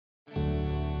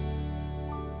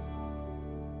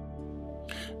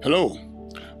Hello,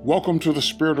 welcome to the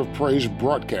Spirit of Praise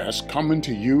broadcast coming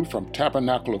to you from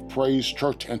Tabernacle of Praise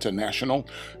Church International,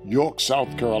 York,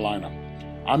 South Carolina.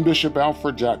 I'm Bishop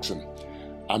Alfred Jackson.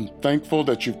 I'm thankful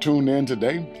that you've tuned in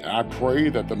today. I pray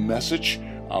that the message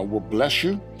will bless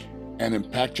you and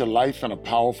impact your life in a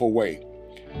powerful way.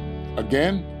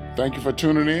 Again, thank you for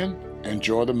tuning in.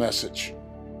 Enjoy the message.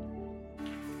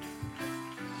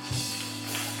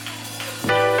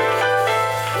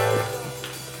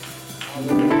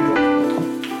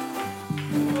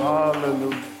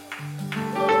 Hallelujah.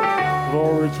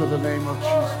 Glory to the name of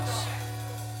Jesus.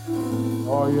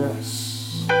 Oh,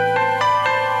 yes.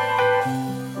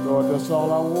 Lord, that's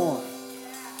all I want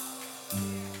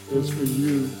is for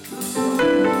you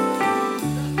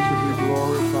to be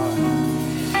glorified.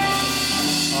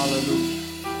 Hallelujah.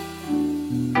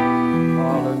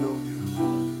 Hallelujah.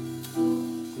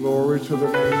 Glory to the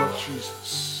name of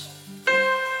Jesus.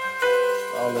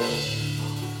 Hallelujah.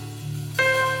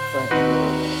 Thank you,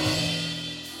 Lord.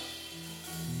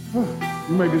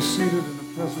 You may be seated in the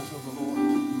presence of the Lord.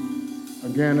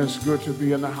 Again, it's good to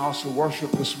be in the house of worship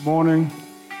this morning.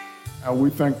 And we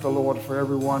thank the Lord for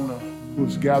everyone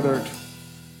who's gathered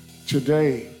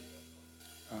today.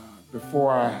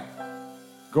 Before I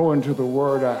go into the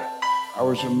Word, I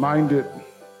was reminded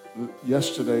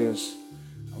yesterday as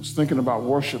I was thinking about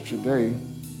worship today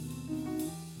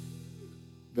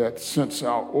that since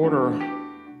our order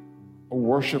of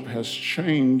worship has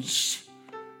changed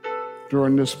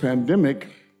during this pandemic,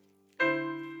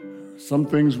 some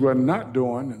things we're not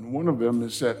doing, and one of them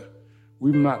is that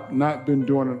we've not been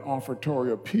doing an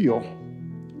offertory appeal.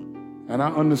 And I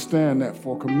understand that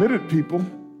for committed people,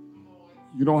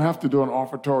 you don't have to do an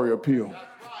offertory appeal.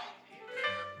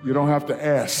 You don't have to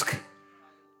ask.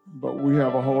 But we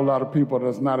have a whole lot of people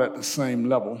that's not at the same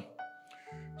level.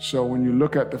 So when you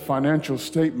look at the financial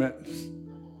statements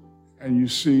and you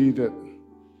see that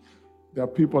there are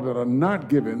people that are not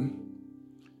giving,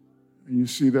 and you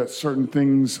see that certain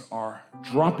things are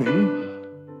dropping,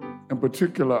 in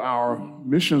particular our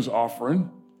missions offering,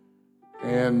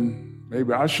 and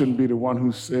maybe I shouldn't be the one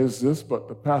who says this, but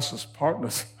the pastor's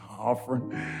partners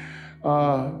offering,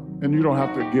 and you don't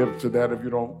have to give to that if you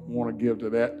don't want to give to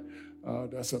that.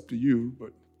 That's up to you,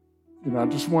 but I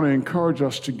just want to encourage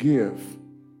us to give.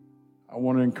 I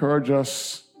want to encourage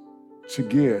us to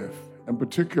give, in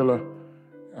particular,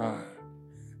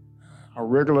 our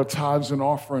regular tithes and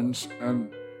offerings,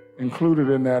 and included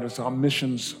in that is our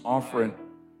missions offering.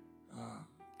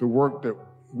 The work that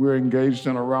we're engaged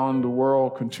in around the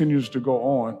world continues to go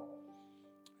on.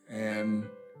 And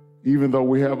even though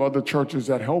we have other churches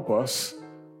that help us,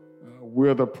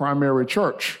 we're the primary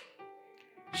church.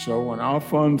 So when our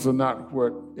funds are not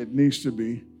what it needs to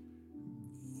be,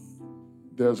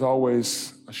 there's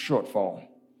always a shortfall.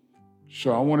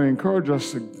 So I want to encourage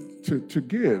us to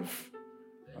give.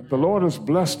 The Lord has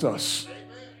blessed us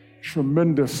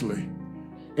tremendously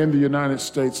in the United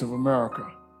States of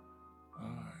America.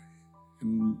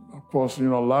 And of course, a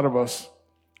lot of us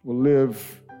will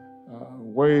live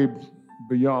way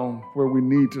beyond where we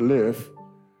need to live.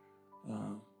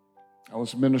 I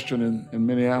was ministering in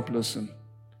Minneapolis,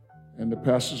 and the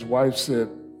pastor's wife said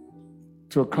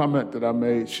to a comment that I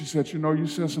made, she said, you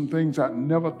said some things I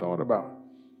never thought about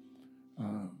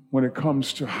when it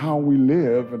comes to how we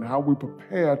live and how we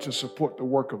prepare to support the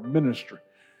work of ministry.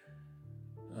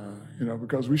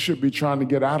 Because we should be trying to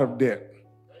get out of debt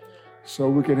so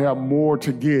we can have more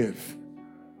to give.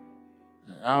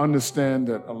 I understand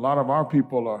that a lot of our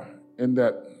people are in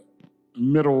that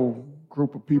middle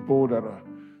group of people that are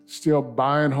still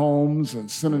buying homes and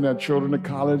sending their children to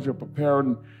college or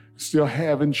preparing, still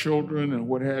having children and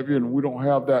what have you, and we don't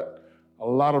have that. A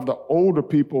lot of the older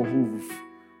people who've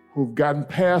gotten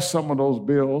past some of those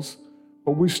bills,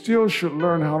 but we still should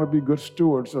learn how to be good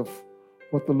stewards of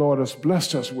what the Lord has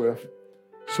blessed us with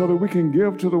so that we can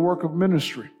give to the work of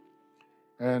ministry.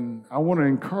 And I want to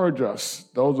encourage us,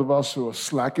 those of us who are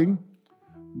slacking,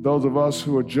 those of us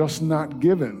who are just not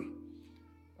giving.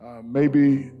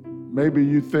 Maybe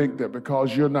you think that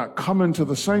because you're not coming to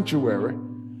the sanctuary,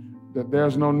 that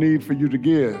there's no need for you to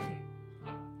give.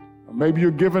 Maybe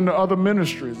you're giving to other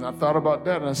ministries. And I thought about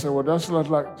that, and I said, well, that's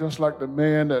just like the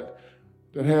man that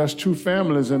has two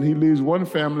families, and he leaves one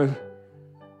family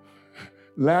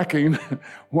lacking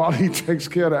while he takes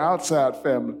care of the outside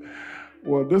family.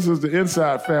 Well, this is the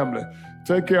inside family.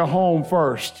 Take care of home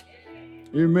first.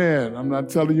 Amen. I'm not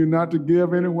telling you not to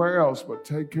give anywhere else, but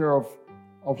take care of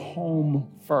home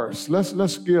first.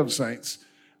 Let's give, saints.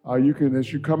 You can,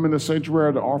 as you come in the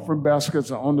sanctuary, the offering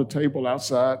baskets are on the table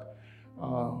outside.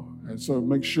 And so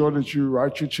make sure that you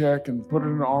write your check and put it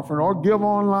in the offering, or give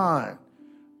online.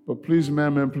 But please,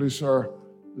 ma'am, and please, sir,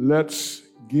 let's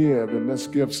give, and let's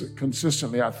give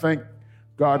consistently. I thank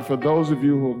God for those of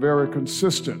you who are very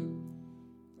consistent,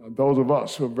 those of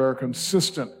us who are very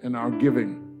consistent in our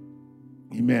giving.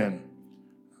 Amen.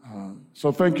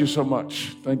 So thank you so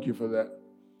much. Thank you for that.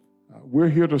 We're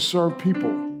here to serve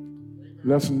people.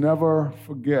 Let's never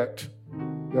forget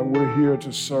that we're here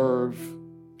to serve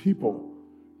people.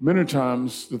 Many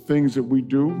times the things that we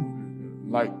do,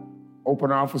 like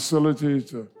open our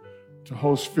facilities to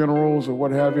host funerals or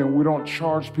what have you, and we don't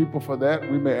charge people for that.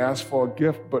 We may ask for a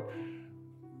gift, but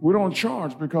we don't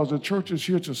charge because the church is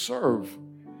here to serve.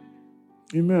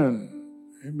 Amen.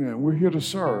 Amen. We're here to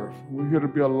serve. We're here to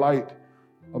be a light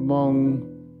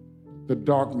among the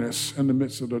darkness, in the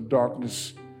midst of the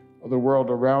darkness of the world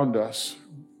around us.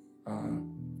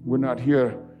 We're not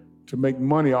here to make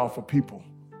money off of people.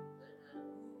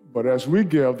 But as we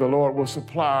give, the Lord will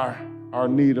supply our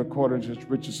need according to his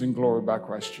riches and glory by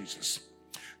Christ Jesus.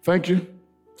 Thank you.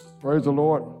 Praise the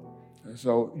Lord. And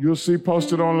so you'll see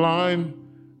posted online,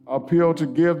 appeal to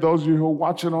give. Those of you who are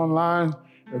watching online,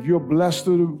 if you're blessed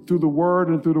through the word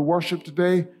and through the worship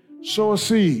today, sow a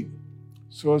seed.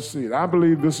 Sow a seed. I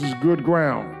believe this is good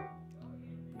ground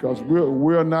because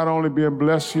we're not only being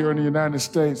blessed here in the United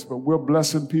States, but we're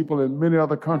blessing people in many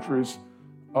other countries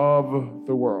of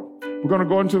the world. We're going to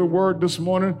go into the word this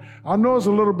morning. I know it's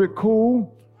a little bit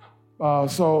cool,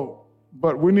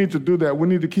 but we need to do that. We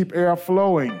need to keep air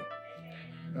flowing.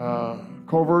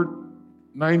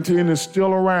 COVID-19 is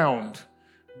still around,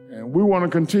 and we want to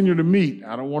continue to meet.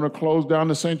 I don't want to close down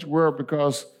the sanctuary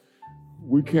because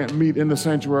we can't meet in the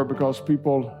sanctuary because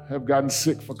people have gotten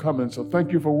sick for coming. So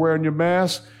thank you for wearing your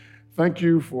mask. Thank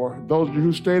you for those of you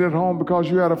who stayed at home because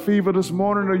you had a fever this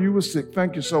morning or you were sick.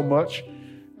 Thank you so much.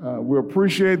 We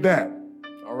appreciate that.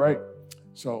 All right.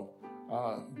 So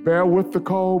bear with the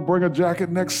cold. Bring a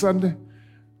jacket next Sunday.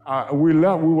 We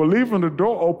were leaving the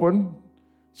door open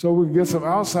so we could get some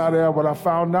outside air, but I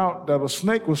found out that a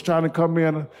snake was trying to come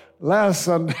in last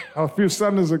Sunday, a few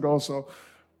Sundays ago. So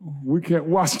we can't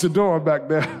watch the door back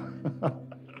there.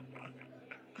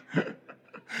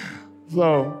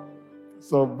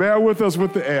 So bear with us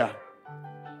with the air.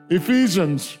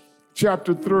 Ephesians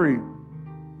chapter 3.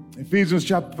 Ephesians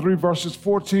chapter 3, verses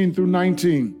 14 through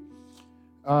 19.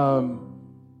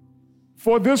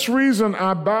 For this reason,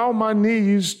 I bow my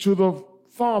knees to the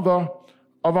Father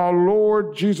of our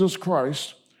Lord Jesus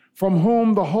Christ, from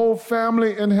whom the whole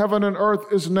family in heaven and earth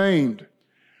is named,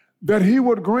 that he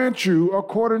would grant you,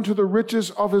 according to the riches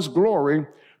of his glory,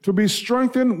 to be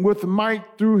strengthened with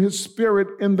might through his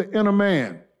Spirit in the inner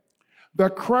man,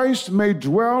 that Christ may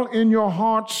dwell in your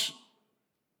hearts.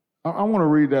 I want to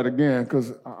read that again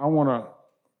because I want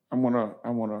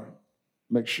to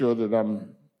make sure that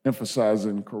I'm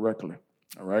emphasizing correctly.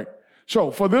 All right. So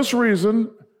for this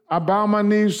reason, I bow my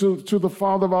knees to the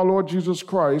Father of our Lord Jesus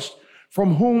Christ,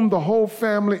 from whom the whole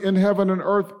family in heaven and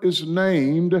earth is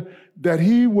named, that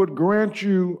he would grant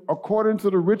you, according to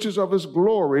the riches of his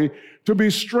glory, to be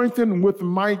strengthened with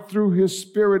might through his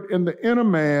Spirit in the inner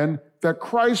man, that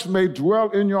Christ may dwell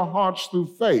in your hearts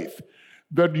through faith,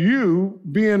 that you,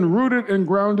 being rooted and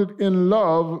grounded in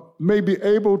love, may be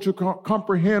able to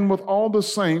comprehend with all the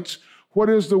saints what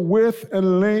is the width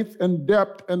and length and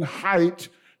depth and height,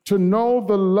 to know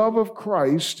the love of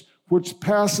Christ, which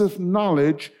passeth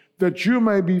knowledge, that you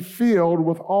may be filled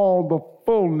with all the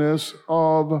fullness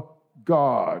of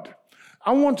God.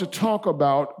 I want to talk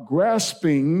about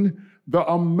grasping the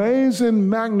amazing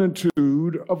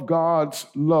magnitude of God's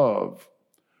love.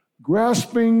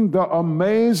 Grasping the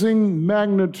amazing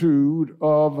magnitude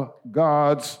of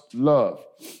God's love.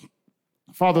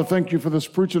 Father, thank you for this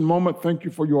preaching moment. Thank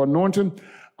you for your anointing.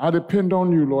 I depend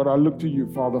on you, Lord. I look to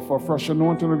you, Father, for a fresh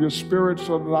anointing of your Spirit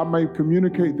so that I may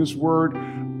communicate this word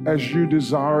as you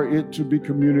desire it to be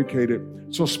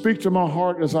communicated. So speak to my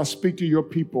heart as I speak to your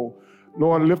people.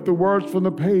 Lord, lift the words from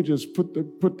the pages. Put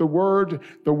the word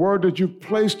that you've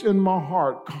placed in my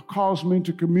heart. Cause me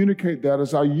to communicate that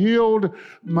as I yield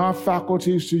my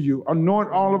faculties to you. Anoint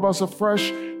all of us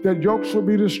afresh, that yokes will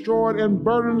be destroyed and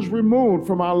burdens removed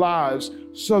from our lives,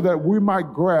 so that we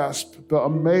might grasp the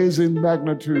amazing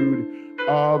magnitude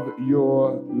of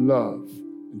your love.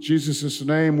 In Jesus'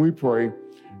 name we pray.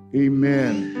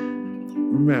 Amen.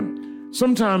 Amen.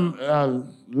 Sometime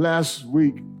last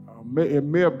week, it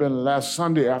may have been last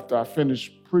Sunday after I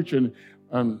finished preaching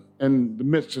in the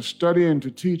midst of studying to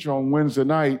teach on Wednesday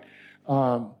night,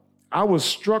 I was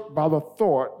struck by the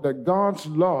thought that God's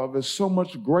love is so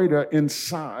much greater in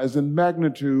size and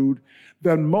magnitude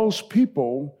than most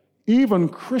people, even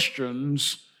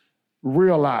Christians,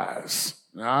 realize.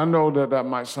 Now, I know that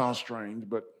might sound strange,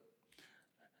 but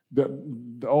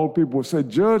The old people would say,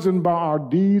 judging by our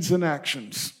deeds and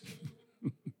actions.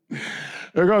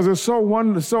 Because it's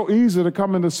so easy to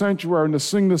come in the sanctuary and to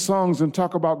sing the songs and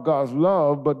talk about God's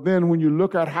love, but then when you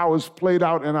look at how it's played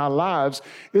out in our lives,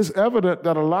 it's evident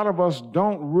that a lot of us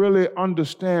don't really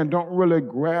understand, don't really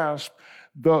grasp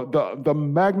the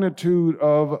magnitude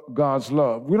of God's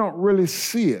love. We don't really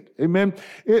see it. Amen.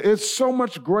 It's so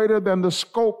much greater than the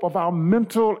scope of our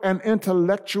mental and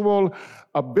intellectual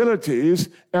abilities,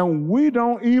 and we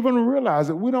don't even realize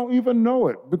it. We don't even know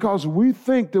it because we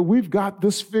think that we've got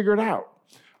this figured out.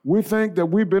 We think that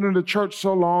we've been in the church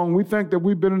so long, we think that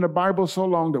we've been in the Bible so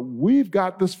long that we've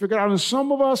got this figured out. And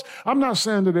some of us, I'm not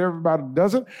saying that everybody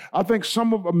doesn't. I think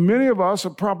many of us are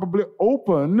probably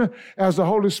open as the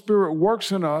Holy Spirit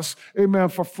works in us, amen,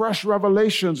 for fresh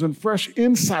revelations and fresh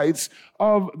insights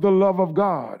of the love of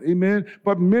God, amen.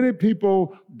 But many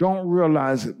people don't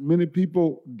realize it. Many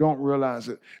people don't realize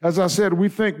it. As I said, we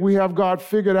think we have God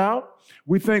figured out.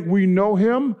 We think we know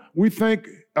him. We think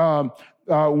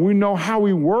we know how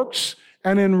he works,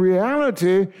 and in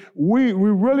reality, we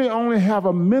really only have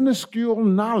a minuscule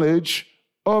knowledge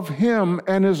of him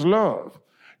and his love.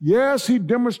 Yes, he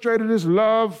demonstrated his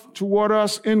love toward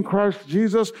us in Christ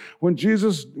Jesus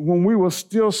when we were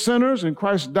still sinners and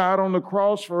Christ died on the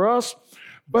cross for us.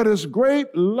 But his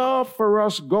great love for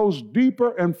us goes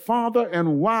deeper and farther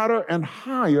and wider and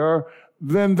higher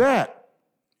than that.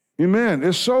 Amen.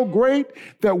 It's so great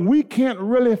that we can't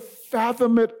really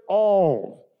fathom it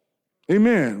all.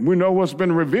 Amen. We know what's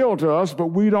been revealed to us, but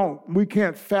we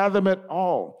can't fathom it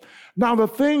all. Now, the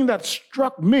thing that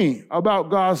struck me about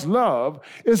God's love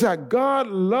is that God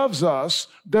loves us,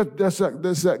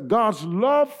 that God's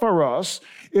love for us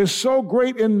is so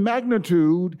great in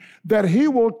magnitude that he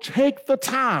will take the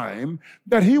time,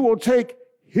 that he will take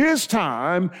his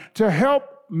time to help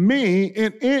me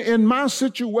in my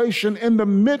situation in the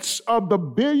midst of the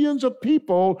billions of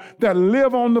people that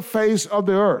live on the face of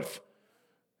the earth.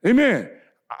 Amen.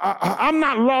 I'm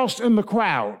not lost in the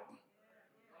crowd.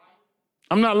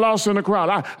 I'm not lost in the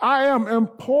crowd. I am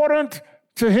important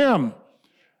to him.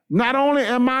 Not only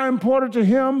am I important to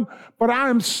him, but I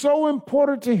am so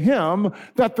important to him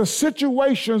that the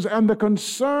situations and the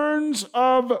concerns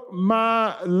of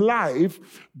my life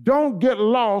don't get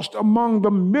lost among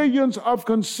the millions of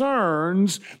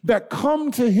concerns that come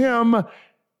to him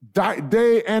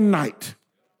day and night.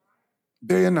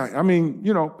 Day and night. I mean,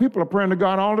 people are praying to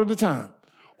God all of the time.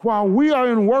 While we are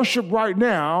in worship right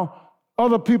now,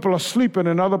 other people are sleeping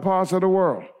in other parts of the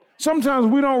world. Sometimes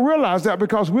we don't realize that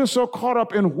because we're so caught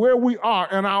up in where we are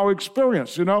in our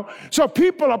experience, So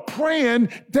people are praying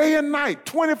day and night,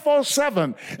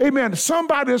 24/7. Amen.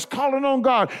 Somebody is calling on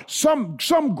God. Some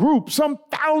group, some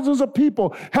thousands of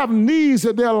people have needs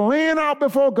that they're laying out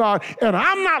before God. And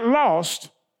I'm not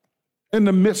lost in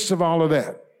the midst of all of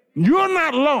that. You're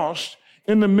not lost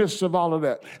in the midst of all of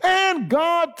that. And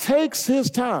God takes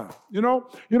his time.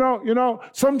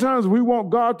 Sometimes we want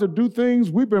God to do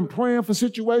things. We've been praying for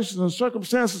situations and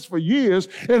circumstances for years,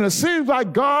 and it seems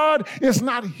like God is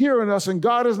not hearing us and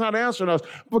God is not answering us.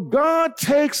 But God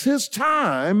takes his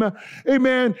time,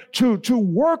 amen, to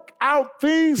work out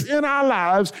things in our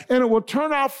lives, and it will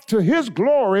turn out to his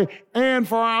glory and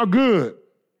for our good.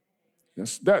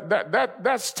 Yes,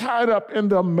 that's tied up in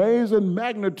the amazing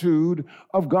magnitude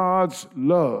of God's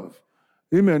love.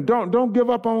 Amen. Don't give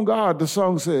up on God, the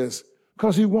song says,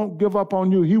 because he won't give up on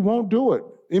you. He won't do it.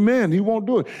 Amen. He won't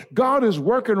do it. God is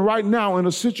working right now in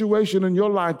a situation in your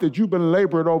life that you've been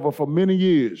labored over for many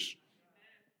years.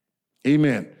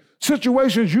 Amen.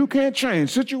 Situations you can't change,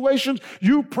 situations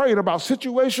you prayed about,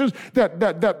 situations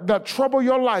that trouble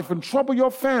your life and trouble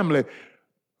your family.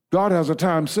 God has a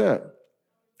time set.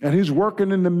 And he's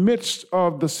working in the midst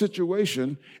of the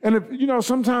situation. And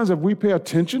sometimes if we pay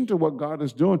attention to what God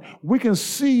is doing, we can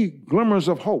see glimmers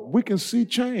of hope. We can see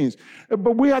change.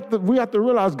 But we have to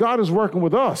realize God is working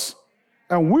with us.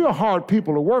 And we are hard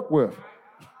people to work with.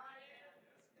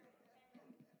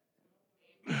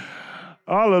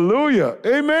 Hallelujah.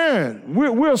 Amen.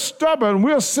 We're stubborn.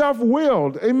 We're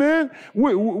self-willed. Amen.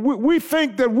 We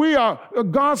think that we are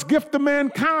God's gift to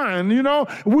mankind.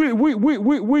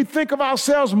 We think of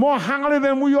ourselves more highly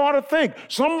than we ought to think.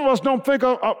 Some of us don't think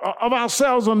of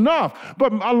ourselves enough,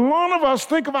 but a lot of us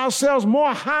think of ourselves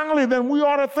more highly than we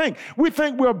ought to think. We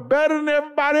think we're better than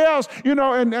everybody else,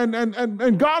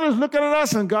 and God is looking at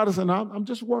us, and God is saying, I'm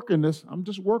just working this. I'm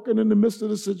just working in the midst of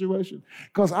the situation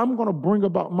because I'm going to bring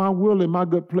about my will and my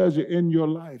good pleasure in your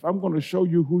life. I'm going to show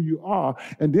you who you are,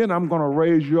 and then I'm going to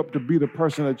raise you up to be the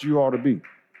person that you ought to be.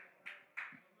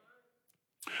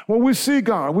 Well, we see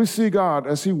God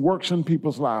as he works in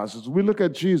people's lives. As we look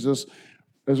at Jesus,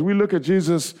 As we look at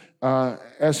Jesus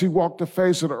as he walked the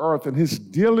face of the earth and his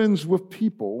dealings with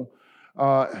people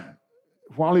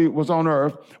while he was on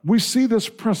earth, we see this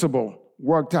principle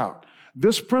worked out.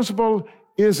 This principle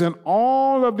is in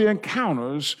all of the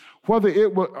encounters, whether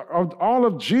it was all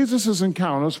of Jesus's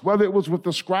encounters, whether it was with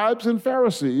the scribes and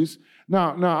Pharisees.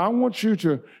 Now I want you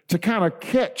to kind of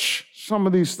catch some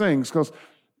of these things, because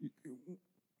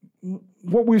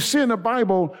what we see in the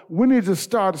Bible, we need to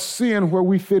start seeing where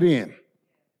we fit in.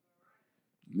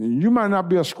 You might not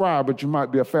be a scribe, but you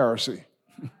might be a Pharisee.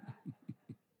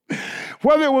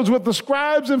 Whether it was with the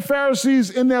scribes and Pharisees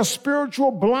in their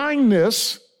spiritual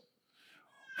blindness,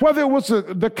 whether it was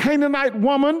the Canaanite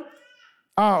woman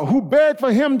who begged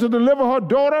for him to deliver her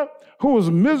daughter, who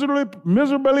was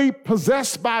miserably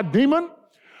possessed by a demon,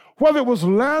 whether it was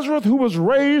Lazarus who was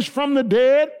raised from the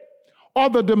dead, or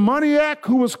the demoniac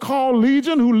who was called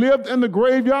Legion, who lived in the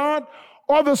graveyard,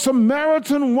 or the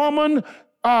Samaritan woman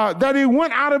that he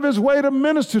went out of his way to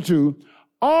minister to,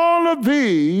 all of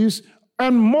these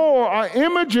and more are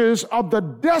images of the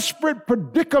desperate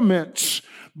predicaments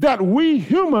that we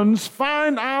humans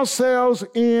find ourselves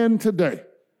in today.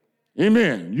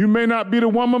 Amen. You may not be the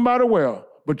woman by the well,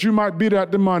 but you might be that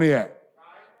demoniac.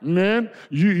 Amen.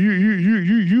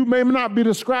 You may not be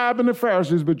the scribe and the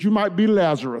Pharisees, but you might be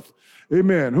Lazarus.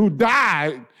 Amen. Who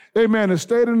died, amen, and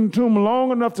stayed in the tomb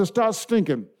long enough to start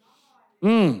stinking.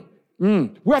 We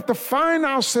have to find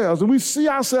ourselves, and we see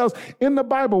ourselves in the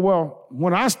Bible. Well,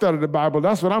 when I study the Bible,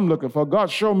 that's what I'm looking for.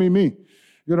 God, show me.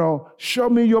 Show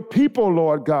me your people,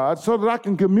 Lord God, so that I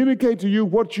can communicate to you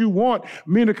what you want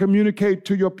me to communicate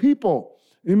to your people.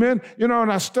 Amen. And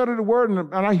I study the word,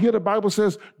 and I hear the Bible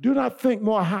says, do not think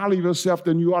more highly of yourself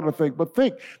than you ought to think, but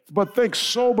think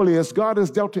soberly, as God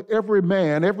has dealt to every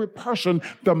man, every person,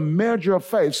 the measure of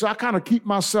faith. So I kind of keep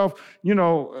myself,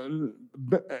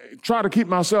 try to keep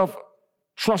myself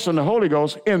trusting the Holy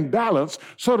Ghost in balance,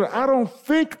 so that I don't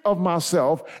think of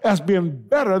myself as being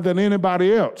better than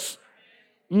anybody else.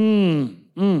 Yeah.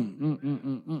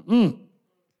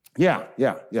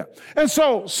 And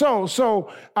so,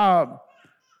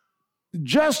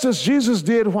 just as Jesus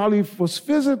did while he was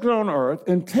physically on earth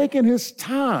and taking his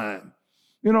time,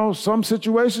 some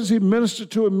situations he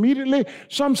ministered to immediately.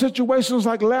 Some situations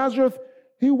like Lazarus,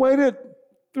 he waited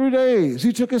 3 days.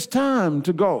 He took his time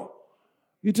to go.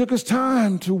 He took his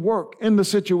time to work in the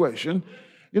situation.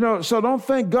 So don't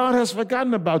think God has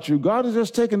forgotten about you. God is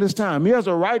just taking his time. He has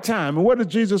a right time. And what did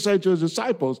Jesus say to his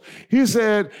disciples? He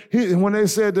said, when they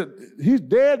said that he's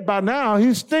dead by now,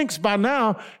 he stinks by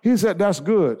now, he said, that's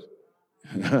good.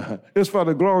 It's for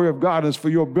the glory of God. It's for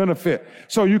your benefit,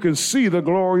 so you can see the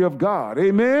glory of God.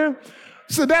 Amen?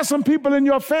 So there's some people in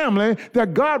your family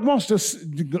that God wants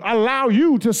to allow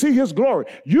you to see his glory.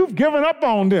 You've given up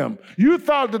on them. You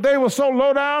thought that they were so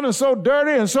low down and so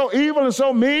dirty and so evil and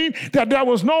so mean that there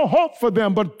was no hope for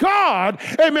them. But God,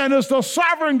 amen, is the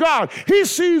sovereign God. He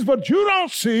sees what you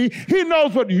don't see. He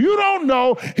knows what you don't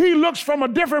know. He looks from a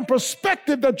different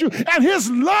perspective and his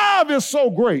love is so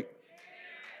great.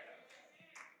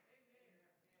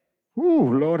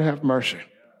 Ooh, Lord have mercy.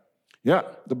 Yeah,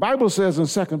 the Bible says in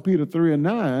 2 Peter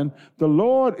 3:9, the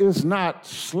Lord is not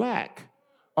slack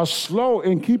or slow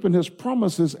in keeping his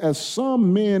promises, as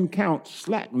some men count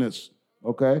slackness,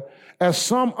 okay? As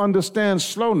some understand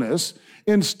slowness.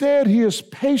 Instead, he is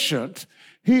patient.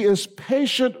 He is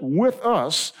patient with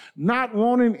us, not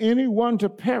wanting anyone to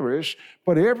perish,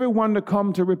 but everyone to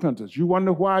come to repentance. You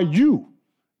wonder why you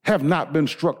have not been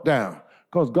struck down?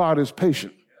 Because God is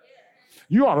patient.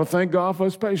 You ought to thank God for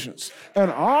his patience.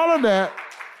 And all of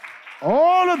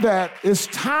that is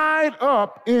tied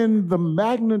up in the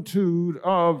magnitude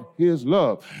of his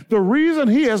love. The reason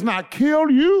he has not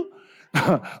killed you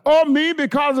or me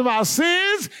because of our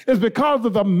sins is because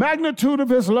of the magnitude of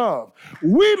his love.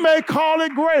 We may call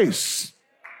it grace.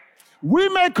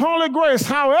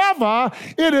 However,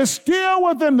 it is still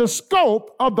within the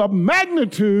scope of the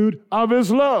magnitude of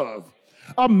his love.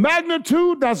 A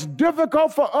magnitude that's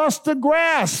difficult for us to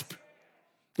grasp.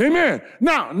 Amen.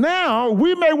 Now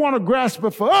we may want to grasp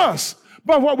it for us,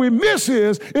 but what we miss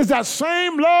is that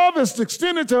same love is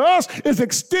extended to us, is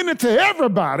extended to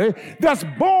everybody that's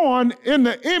born in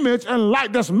the image and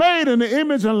that's made in the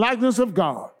image and likeness of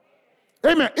God.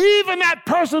 Amen. Even that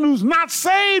person who's not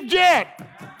saved yet.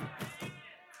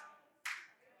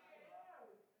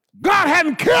 God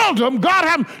hadn't killed them. God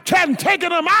hadn't taken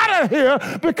them out of here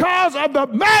because of the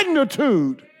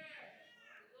magnitude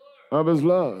of his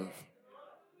love.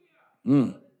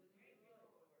 We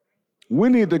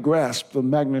need to grasp the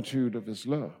magnitude of his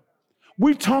love.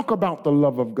 We talk about the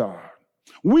love of God.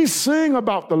 We sing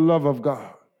about the love of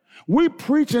God. We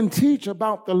preach and teach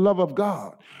about the love of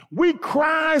God. We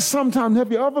cry sometimes.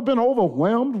 Have you ever been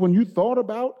overwhelmed when you thought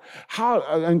about how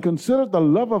and considered the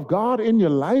love of God in your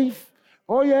life?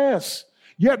 Oh, yes.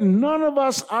 Yet none of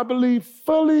us, I believe,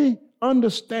 fully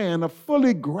understand or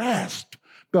fully grasp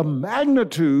the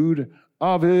magnitude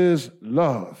of his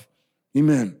love.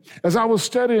 Amen. As I was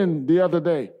studying the other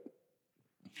day,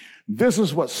 this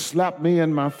is what slapped me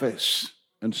in my face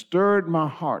and stirred my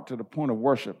heart to the point of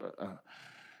worship.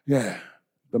 The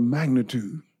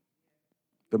magnitude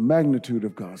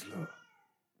of God's love.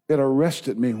 It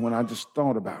arrested me when I just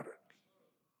thought about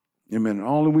it. Amen.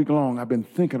 All the week long, I've been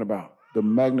thinking about the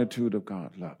magnitude of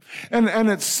God's love. And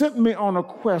it sent me on a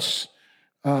quest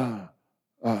to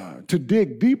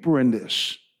dig deeper in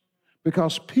this,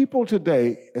 because people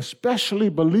today, especially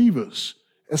believers,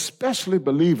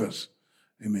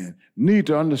 amen, need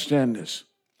to understand this.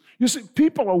 You see,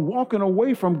 people are walking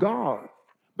away from God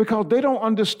because they don't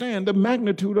understand the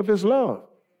magnitude of his love.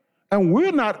 And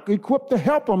we're not equipped to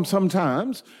help them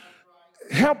sometimes,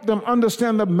 help them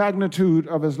understand the magnitude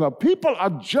of his love. People are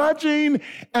judging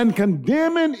and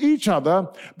condemning each other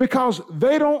because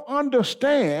they don't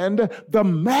understand the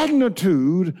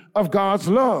magnitude of God's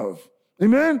love.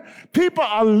 Amen? People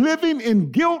are living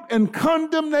in guilt and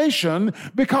condemnation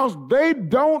because they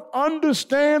don't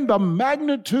understand the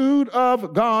magnitude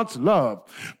of God's love.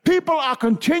 People are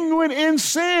continuing in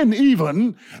sin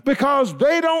even because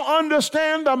they don't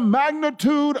understand the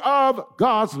magnitude of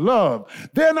God's love.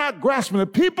 They're not grasping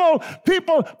it. People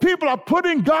are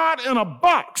putting God in a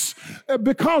box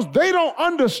because they don't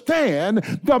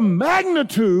understand the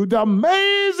magnitude, the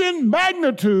amazing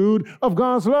magnitude of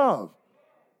God's love.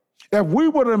 If we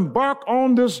would embark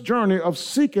on this journey of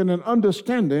seeking and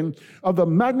understanding of the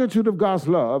magnitude of God's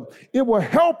love, it will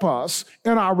help us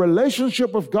in our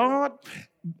relationship with God,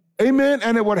 amen,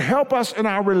 and it would help us in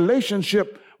our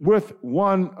relationship with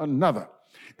one another.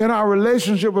 In our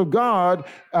relationship with God,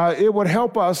 it would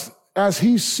help us as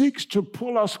he seeks to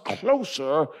pull us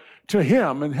closer to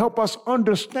him and help us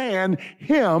understand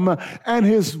him and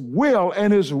his will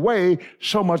and his way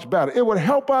so much better. It would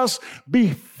help us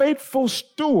be faithful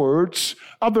stewards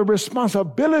of the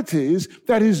responsibilities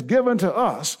that he's given to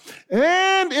us.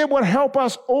 And it would help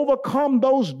us overcome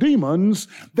those demons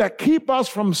that keep us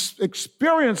from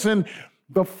experiencing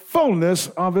the fullness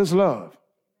of his love.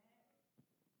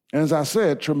 And as I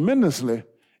said, tremendously,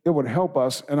 it would help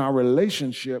us in our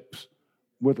relationships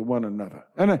with one another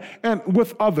and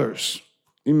with others.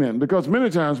 Amen. Because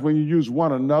many times when you use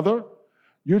one another,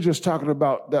 you're just talking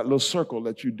about that little circle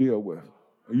that you deal with,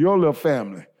 your little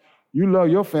family. You love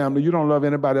your family, you don't love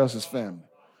anybody else's family.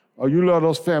 Or you love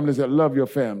those families that love your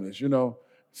families. You know,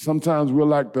 sometimes we're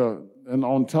like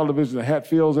on television, the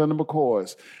Hatfields and the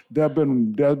McCoys. There's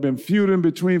been feuding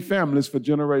between families for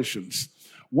generations.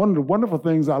 One of the wonderful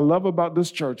things I love about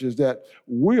this church is that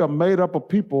we are made up of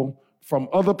people from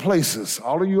other places.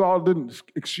 All of you all didn't,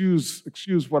 excuse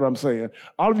what I'm saying,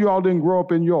 all of you all didn't grow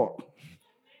up in York.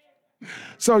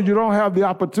 So you don't have the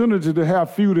opportunity to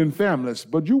have feuding families.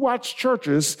 But you watch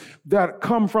churches that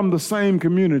come from the same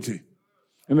community,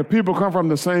 and the people come from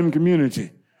the same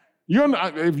community.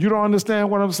 If you don't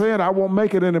understand what I'm saying, I won't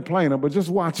make it any plainer, but just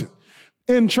watch it.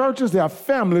 In churches, there are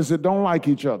families that don't like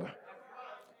each other.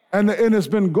 And it's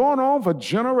been going on for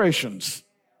generations.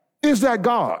 Is that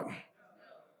God?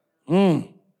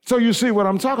 So you see what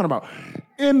I'm talking about.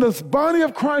 In the body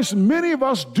of Christ, many of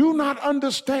us do not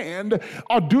understand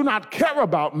or do not care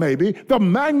about maybe the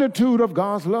magnitude of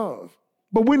God's love.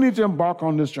 But we need to embark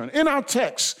on this journey. In our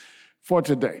text for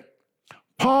today,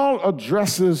 Paul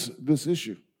addresses this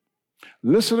issue.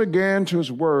 Listen again to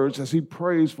his words as he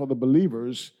prays for the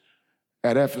believers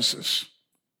at Ephesus.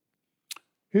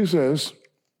 He says,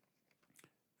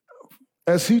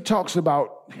 as he talks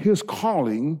about his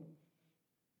calling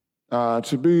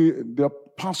to be the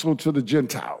apostle to the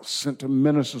Gentiles, sent to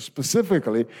minister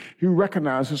specifically, he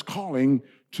recognized his calling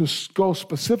to go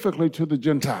specifically to the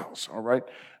Gentiles, all right?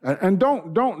 And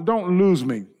don't lose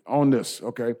me on this,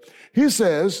 okay? He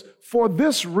says, for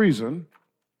this reason,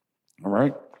 all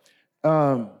right?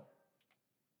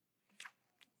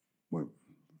 Wait,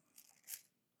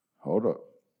 hold up.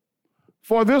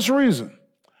 For this reason,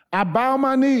 I bow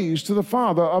my knees to the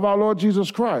Father of our Lord Jesus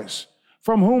Christ,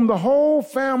 from whom the whole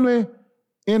family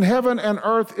in heaven and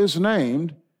earth is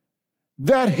named,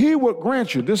 that he would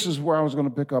grant you, this is where I was going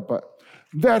to pick up at,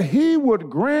 that he would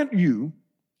grant you,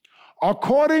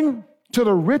 according to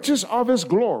the riches of his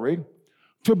glory,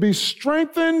 to be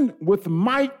strengthened with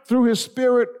might through his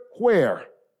Spirit, where?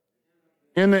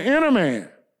 In the inner man,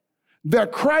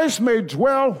 that Christ may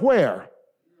dwell where?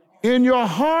 In your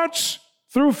hearts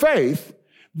through faith,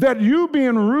 that you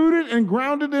being rooted and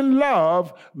grounded in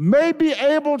love may be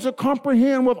able to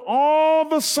comprehend with all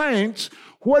the saints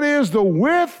what is the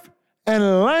width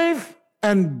and length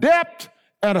and depth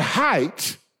and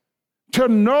height, to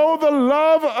know the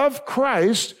love of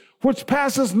Christ, which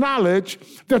passes knowledge,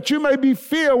 that you may be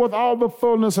filled with all the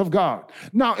fullness of God.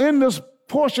 Now, in this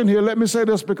portion here, let me say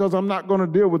this because I'm not going to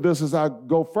deal with this as I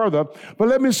go further, but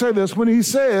let me say this. When he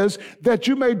says that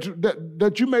you may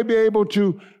be able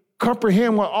to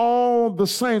comprehend with all the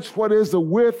saints what is the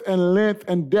width and length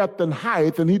and depth and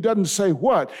height, and he doesn't say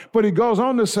what, but he goes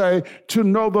on to say to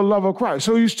know the love of Christ.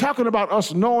 So he's talking about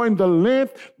us knowing the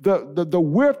length, the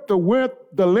width,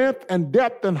 the length and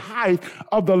depth and height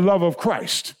of the love of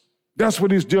Christ. That's what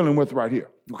he's dealing with right here,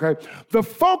 okay? The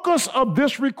focus of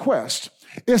this request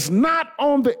is not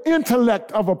on the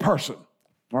intellect of a person,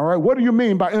 all right? What do you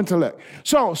mean by intellect?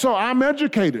 So I'm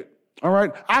educated. All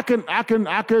right,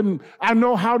 I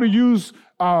know how to use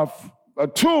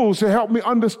tools to help me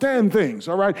understand things.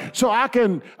 All right, so I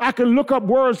can look up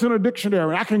words in a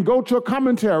dictionary. I can go to a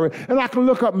commentary and I can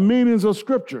look up meanings of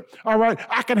scripture. All right,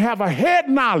 I can have a head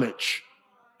knowledge.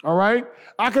 All right,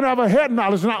 I can have a head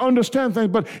knowledge and I understand things,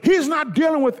 but he's not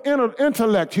dealing with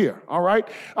intellect here. All right,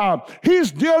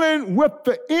 he's dealing with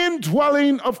the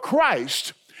indwelling of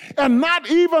Christ. And not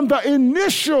even the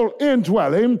initial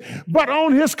indwelling, but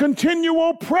on his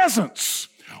continual presence.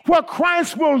 What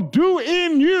Christ will do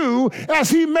in you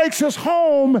as he makes his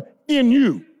home in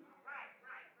you.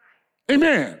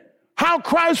 Amen. How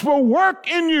Christ will work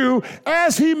in you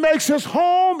as he makes his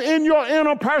home in your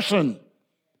inner person.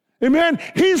 Amen.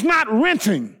 He's not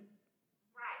renting.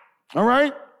 All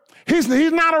right. He's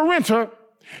not a renter.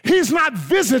 He's not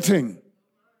visiting.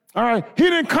 All right. He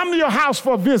didn't come to your house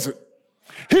for a visit.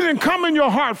 He didn't come in your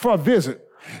heart for a visit.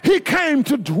 He came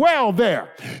to dwell there.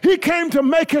 He came to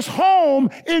make his home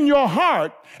in your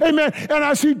heart. Amen. And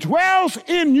as he dwells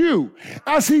in you,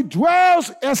 as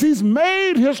he's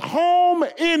made his home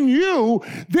in you,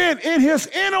 then in his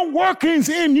inner workings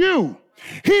in you,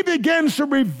 he begins to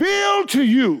reveal to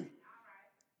you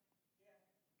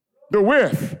the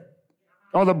width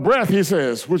or the breadth, he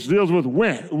says, which deals with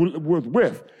width,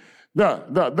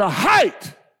 the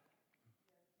height,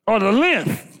 or the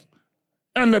length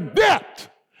and the depth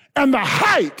and the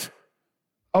height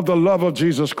of the love of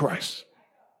Jesus Christ.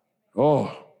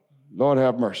 Oh, Lord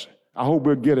have mercy. I hope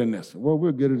we're getting this. Well,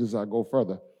 we'll get it as I go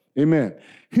further. Amen.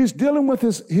 He's dealing with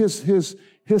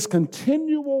his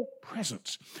continual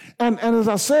presence. And as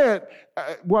I said,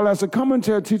 as the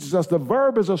commentary teaches us, the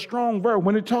verb is a strong verb.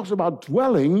 When it talks about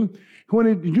dwelling, when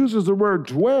it uses the word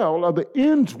dwell or the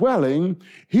indwelling,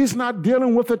 he's not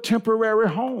dealing with a temporary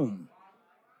home.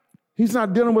 He's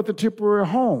not dealing with a temporary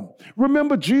home.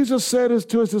 Remember, Jesus said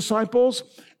to his disciples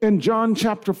in John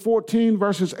chapter 14,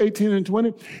 verses 18 and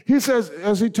 20, he says,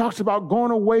 as he talks about going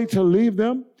away to leave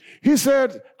them, he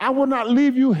said, I will not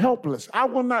leave you helpless. I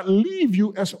will not leave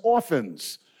you as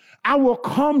orphans. I will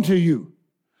come to you.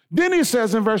 Then he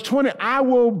says in verse 20, I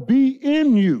will be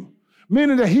in you,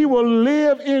 meaning that he will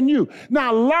live in you.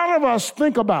 Now, a lot of us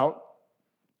think about,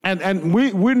 and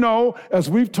we know, as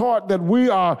we've taught, that we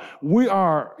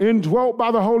are indwelt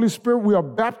by the Holy Spirit. We are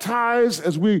baptized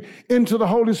as we into the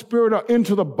Holy Spirit or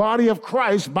into the body of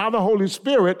Christ by the Holy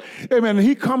Spirit. Amen.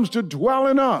 He comes to dwell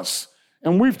in us.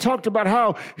 And we've talked about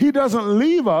how he doesn't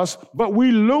leave us, but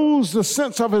we lose the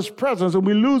sense of his presence and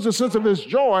we lose the sense of his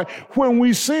joy when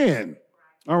we sin.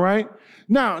 All right?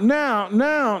 Now, what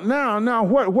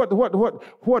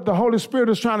the Holy Spirit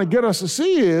is trying to get us to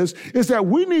see is that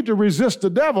we need to resist the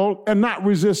devil and not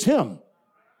resist him.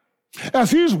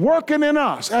 As he's working in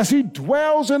us, as he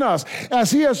dwells in us, as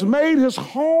he has made his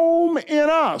home in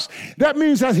us, that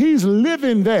means that he's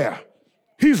living there.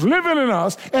 He's living in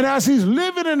us, and as he's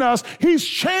living in us, he's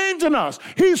changing us.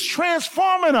 He's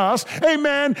transforming us,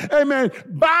 amen,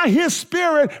 by his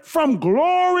Spirit from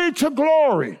glory to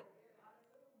glory.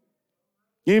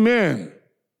 Amen.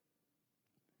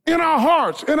 In our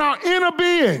hearts, in our inner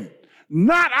being,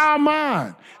 not our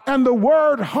mind. And the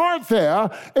word heart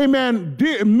there, amen,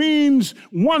 means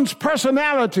one's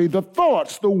personality, the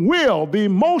thoughts, the will, the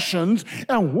emotions,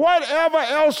 and whatever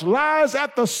else lies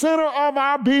at the center of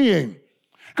our being.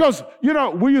 Because,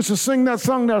 we used to sing that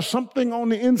song, there's something on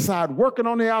the inside, working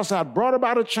on the outside, brought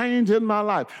about a change in my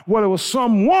life. Well, it was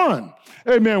someone,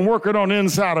 amen, working on the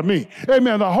inside of me.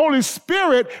 Amen. The Holy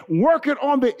Spirit working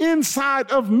on the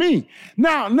inside of me.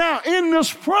 Now, in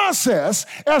this process,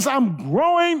 as I'm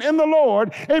growing in the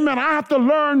Lord, amen, I have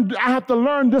to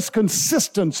learn this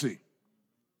consistency.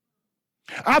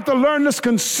 I have to learn this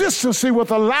consistency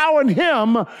with allowing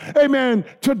him, amen,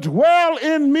 to dwell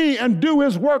in me and do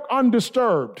his work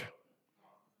undisturbed.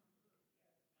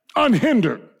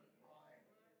 unhindered.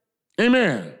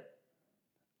 Amen.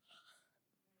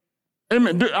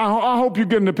 Amen. I hope you're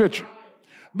getting the picture.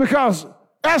 Because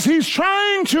as he's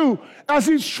trying to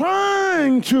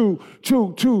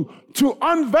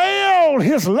unveil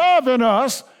his love in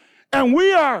us, and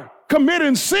we are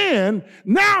committing sin,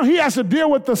 now he has to deal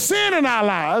with the sin in our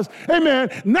lives. Amen.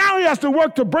 Now he has to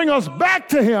work to bring us back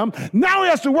to him. Now he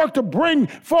has to work to bring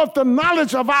forth the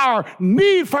knowledge of our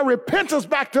need for repentance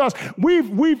back to us.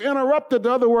 We've interrupted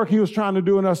the other work he was trying to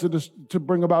do in us to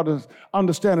bring about his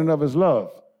understanding of his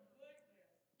love.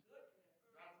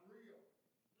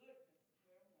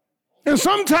 And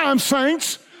sometimes,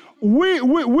 saints,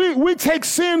 we take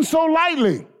sin so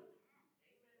lightly.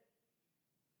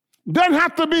 Doesn't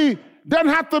have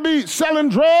to be selling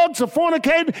drugs or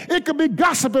fornicating. It could be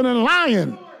gossiping and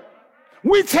lying.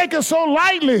 We take it so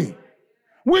lightly.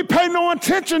 We pay no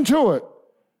attention to it.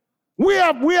 We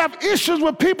have issues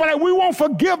with people that we won't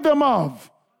forgive them of.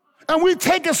 And we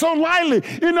take it so lightly.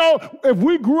 You know, if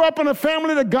we grew up in a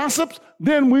family that gossips,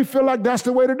 then we feel like that's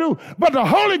the way to do. But the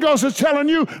Holy Ghost is telling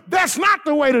you that's not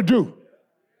the way to do.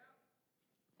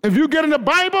 If you get in the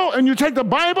Bible and you take the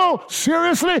Bible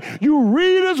seriously, you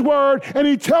read his word and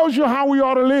he tells you how we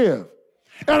ought to live.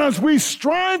 And as we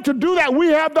strive to do that, we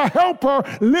have the helper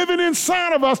living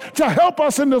inside of us to help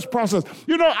us in this process.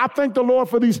 You know, I thank the Lord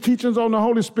for these teachings on the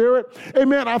Holy Spirit.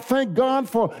 Amen. I thank God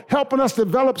for helping us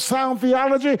develop sound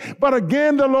theology. But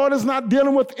again, the Lord is not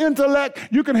dealing with intellect.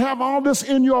 You can have all this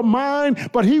in your mind,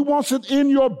 but he wants it in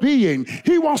your being.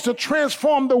 He wants to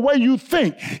transform the way you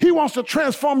think. He wants to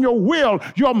transform your will,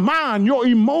 your mind, your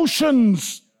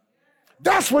emotions.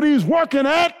 That's what he's working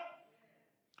at.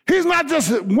 He's not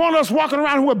just want us walking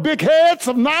around with big heads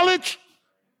of knowledge.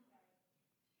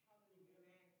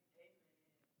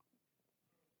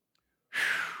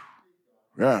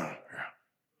 Yeah.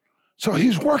 So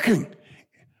he's working.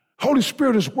 Holy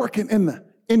Spirit is working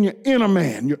in your inner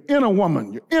man, your inner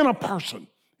woman, your inner person.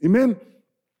 Amen?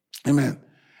 Amen.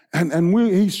 And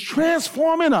he's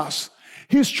transforming us.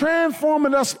 He's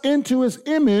transforming us into his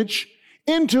image,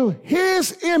 into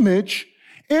his image,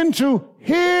 into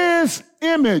his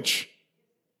image.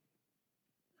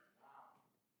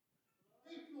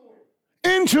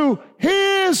 Into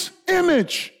his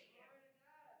image.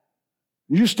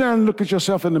 You stand and look at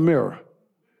yourself in the mirror.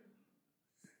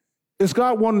 Is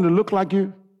God wanting to look like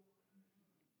you?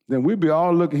 Then we'd be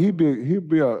all looking, he'd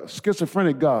be a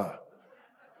schizophrenic God.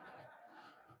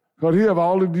 Because he have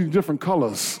all of these different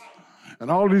colors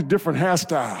and all these different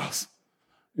hairstyles,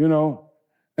 you know.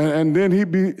 And then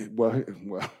he'd be,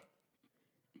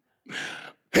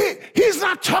 he's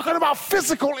not talking about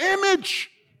physical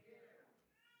image.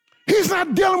 He's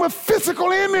not dealing with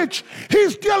physical image.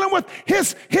 He's dealing with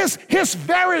his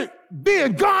very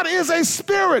being. God is a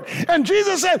spirit. And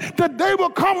Jesus said that they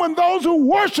will come when those who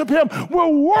worship him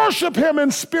will worship him in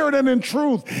spirit and in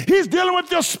truth. He's dealing with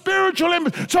your spiritual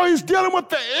image. So he's dealing with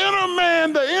the inner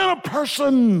man, the inner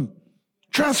person,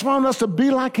 transforming us to be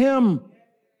like him.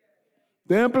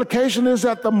 The implication is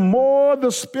that the more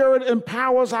the Spirit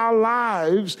empowers our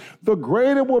lives, the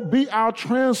greater will be our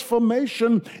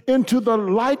transformation into the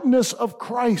likeness of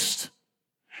Christ.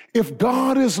 If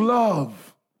God is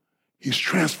love, he's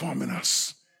transforming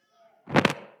us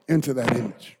into that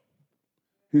image.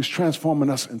 He's transforming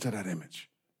us into that image.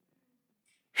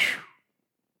 Whew.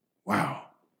 Wow.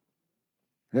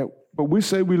 Yeah, but we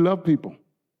say we love people.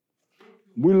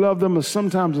 We love them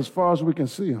sometimes as far as we can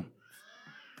see them.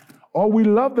 Or we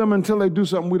love them until they do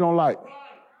something we don't like.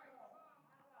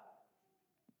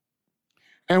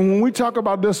 And when we talk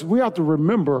about this, we have to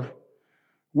remember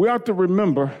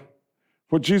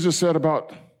what Jesus said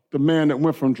about the man that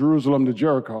went from Jerusalem to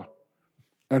Jericho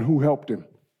and who helped him.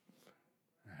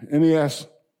 And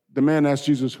the man asked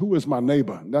Jesus, who is my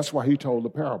neighbor? And that's why he told the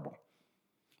parable.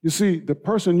 You see, the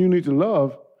person you need to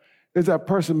love is that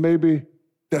person maybe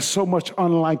that's so much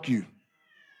unlike you.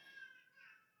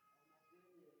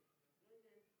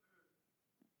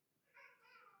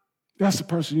 That's the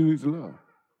person you need to love.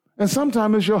 And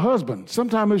sometimes it's your husband.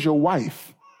 Sometimes it's your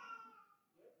wife.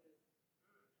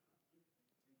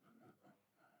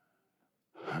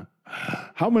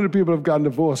 How many people have gotten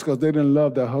divorced because they didn't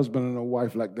love their husband and their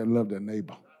wife like they loved their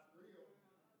neighbor?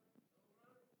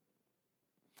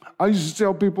 I used to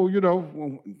tell people, you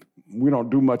know, we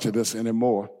don't do much of this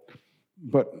anymore,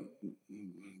 but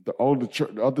the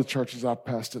other churches I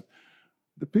pastored,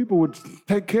 the people would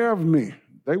take care of me.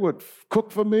 They would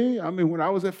cook for me. I mean, when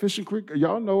I was at Fishing Creek,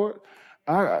 y'all know it,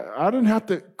 I didn't have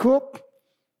to cook.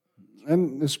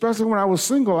 And especially when I was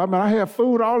single, I mean, I had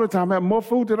food all the time. I had more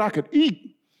food than I could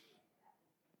eat.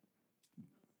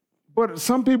 But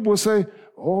some people would say,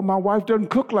 oh, my wife doesn't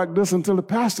cook like this until the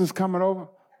pastor's coming over.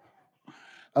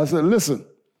 I said, listen,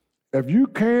 if you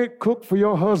can't cook for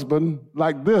your husband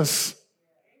like this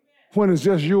when it's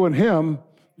just you and him,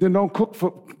 then don't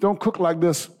cook like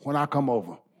this when I come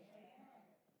over.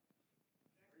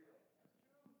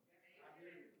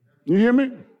 You hear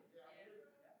me?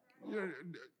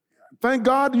 Thank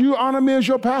God you honor me as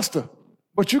your pastor.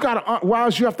 But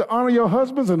wives, you have to honor your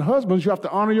husbands, and husbands, you have to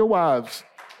honor your wives.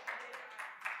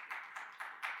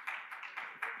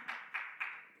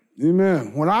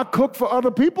 Amen. When I cook for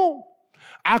other people,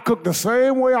 I cook the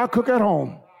same way I cook at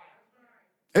home.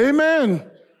 Amen.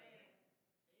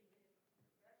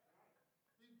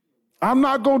 I'm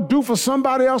not going to do for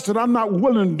somebody else that I'm not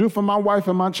willing to do for my wife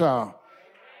and my child.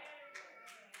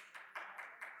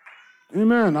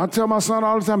 Amen. I tell my son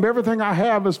all the time, everything I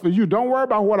have is for you. Don't worry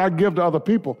about what I give to other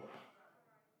people.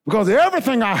 Because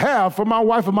everything I have for my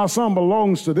wife and my son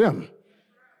belongs to them.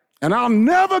 And I'll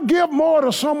never give more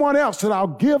to someone else than I'll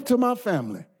give to my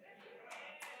family.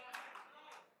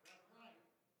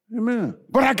 Amen.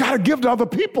 But I got to give to other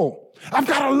people. I've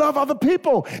got to love other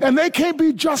people. And they can't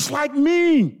be just like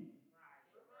me.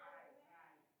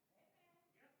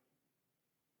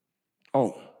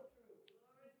 Oh.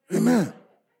 Amen.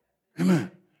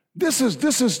 Amen. This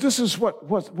is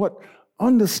what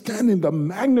understanding the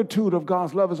magnitude of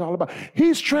God's love is all about.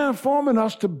 He's transforming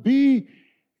us to be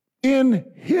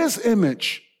in his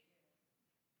image,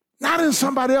 not in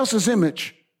somebody else's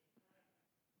image.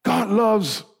 God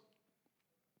loves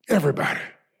everybody.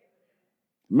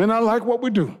 May not like what we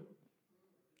do.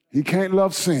 He can't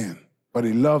love sin, but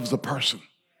he loves the person.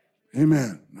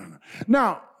 Amen.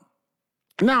 Now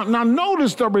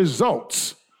notice the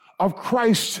results of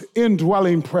Christ's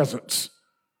indwelling presence,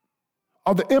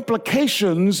 of the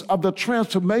implications of the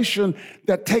transformation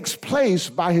that takes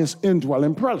place by his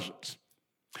indwelling presence.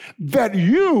 That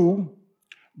you,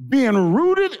 being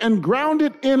rooted and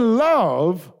grounded in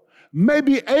love, may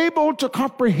be able to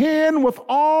comprehend with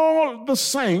all the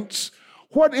saints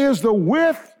what is the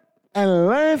width and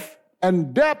length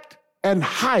and depth and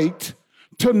height,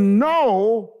 to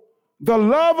know the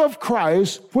love of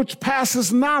Christ, which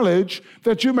passes knowledge,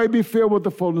 that you may be filled with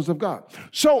the fullness of God.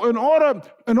 So in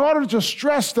order to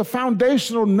stress the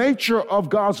foundational nature of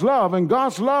God's love, and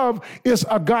God's love is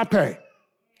agape,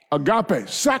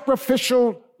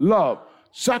 sacrificial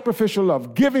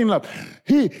love, giving love.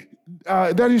 He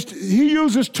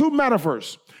uses two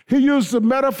metaphors. He used the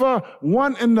metaphor,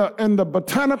 one in the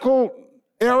botanical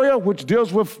area, which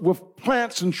deals with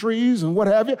plants and trees and what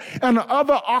have you, and the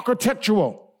other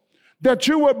architectural, that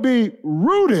you would be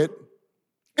rooted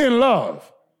in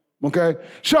love. Okay?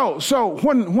 So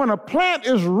when a plant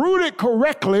is rooted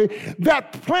correctly,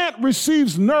 that plant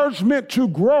receives nourishment to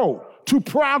grow, to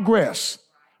progress.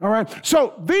 All right?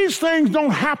 So these things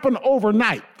don't happen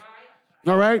overnight.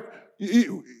 All right?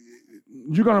 You're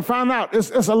going to find out. It's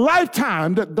a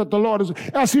lifetime that the Lord is,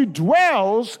 as he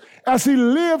dwells, as he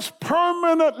lives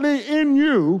permanently in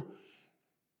you,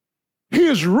 he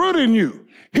is rooting you.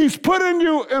 He's putting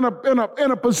you in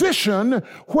a position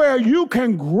where you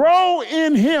can grow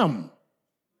in him.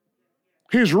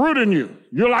 He's rooting you.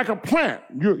 You're like a plant.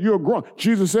 You're growing.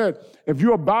 Jesus said, if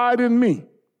you abide in me,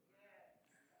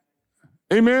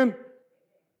 amen,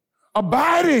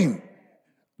 abiding,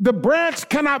 the branch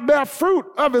cannot bear fruit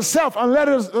of itself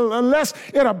unless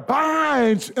it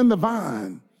abides in the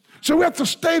vine. So we have to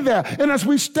stay there. And as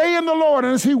we stay in the Lord,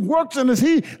 and as he works, and as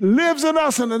he lives in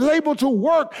us and is able to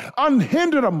work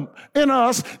unhindered in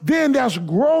us, then there's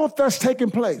growth that's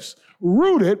taking place.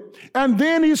 Rooted, and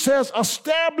then he says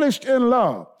established in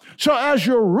love. So as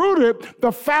you're rooted,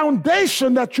 the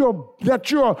foundation that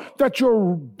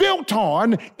you're built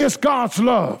on is God's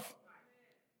love.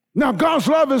 Now, God's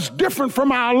love is different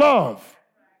from our love,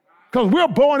 because we're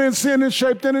born in sin and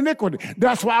shaped in iniquity.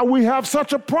 That's why we have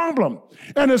such a problem.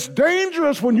 And it's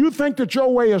dangerous when you think that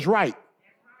your way is right.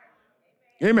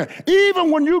 Amen.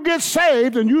 Even when you get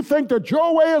saved and you think that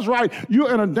your way is right,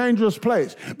 you're in a dangerous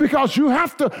place, because you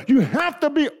have to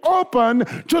be open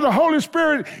to the Holy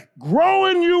Spirit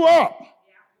growing you up.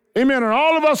 Amen. And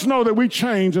all of us know that we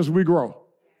change as we grow.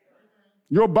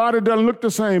 Your body doesn't look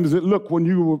the same as it looked when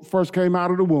you first came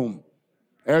out of the womb.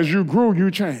 As you grew, you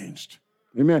changed.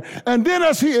 Amen. And then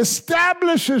as he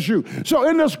establishes you. So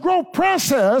in this growth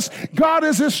process, God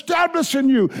is establishing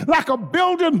you like a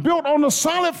building built on a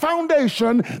solid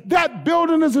foundation. That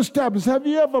building is established. Have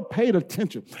you ever paid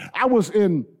attention? I was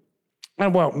in,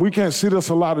 and well, we can't see this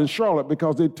a lot in Charlotte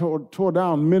because they tore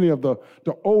down many of the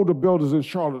older buildings in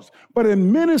Charlotte. But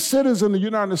in many cities in the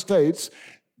United States,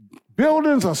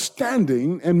 buildings are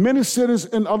standing in many cities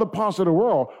in other parts of the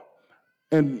world.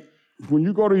 And when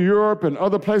you go to Europe and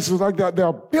other places like that, there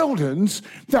are buildings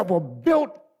that were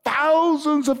built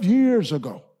thousands of years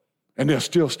ago, and they're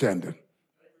still standing.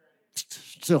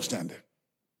 Still standing.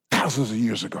 Thousands of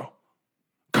years ago.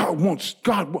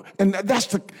 And that's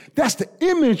the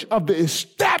image of the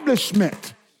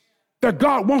establishment that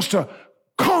God wants to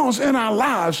cause in our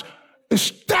lives,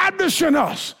 establishing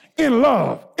us in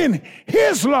love, in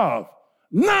his love,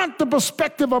 not the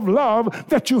perspective of love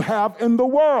that you have in the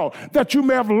world, that you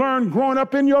may have learned growing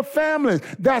up in your family.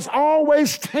 That's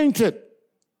always tainted.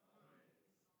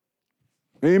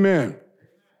 Amen.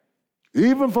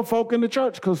 Even for folk in the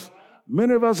church, because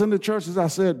many of us in the church, as I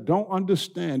said, don't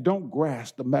understand, don't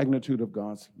grasp the magnitude of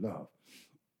God's love.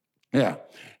 Yeah.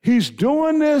 He's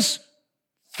doing this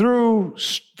through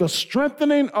the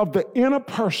strengthening of the inner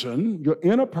person, your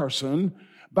inner person,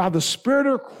 by the Spirit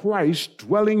of Christ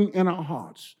dwelling in our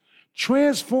hearts,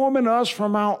 transforming us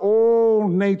from our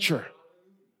old nature,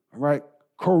 right,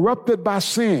 corrupted by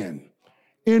sin,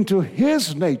 into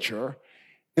his nature,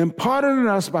 imparted in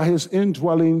us by his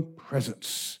indwelling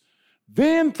presence.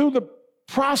 Then through the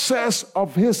process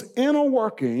of his inner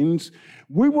workings,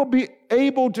 we will be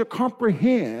able to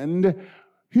comprehend.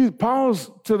 Paul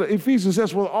to the Ephesians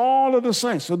says, with all of the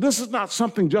saints. So this is not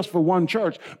something just for one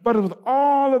church, but with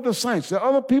all of the saints. The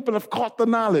other people have caught the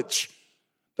knowledge.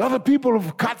 The other people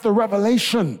have caught the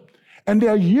revelation. And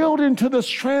they're yielding to this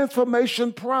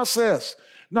transformation process.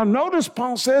 Now notice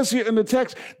Paul says here in the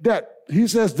text that he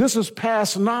says this is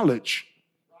past knowledge.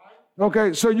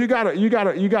 Okay, so you gotta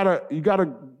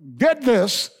get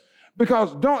this,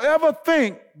 because don't ever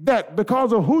think that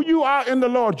because of who you are in the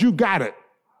Lord, you got it.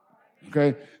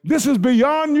 Okay, this is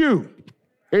beyond you.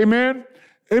 Amen.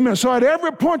 Amen. So at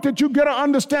every point that you get an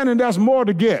understanding, there's more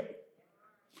to get.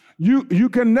 You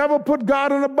can never put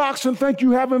God in a box and think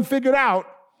you haven't figured out,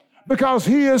 because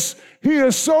he is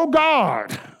so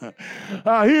God.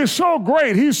 He is so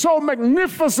great. He's so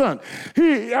magnificent.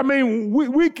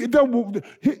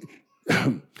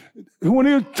 When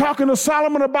he was talking to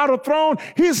Solomon about a throne,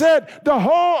 he said, the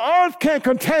whole earth can't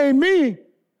contain me.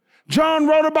 John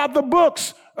wrote about the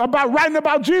books, writing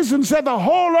about Jesus, and said the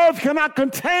whole earth cannot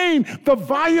contain the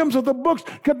volumes of the books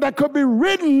that could be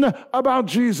written about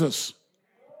Jesus.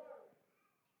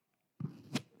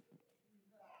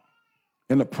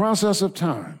 In the process of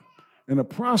time, in the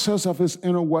process of his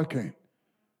inner working,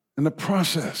 in the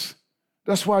process,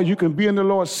 that's why you can be in the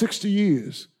Lord 60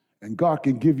 years and God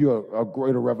can give you a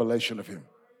greater revelation of him.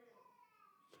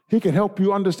 He can help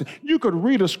you understand. You could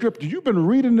read a scripture. You've been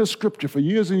reading this scripture for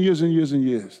years and years and years and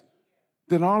years.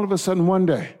 Then all of a sudden one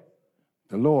day,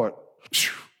 the Lord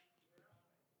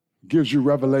gives you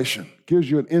revelation,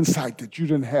 gives you an insight that you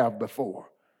didn't have before.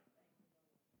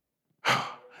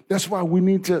 That's why we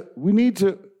need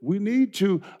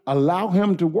to allow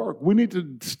him to work. We need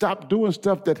to stop doing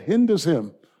stuff that hinders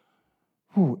him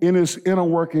in his inner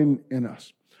working in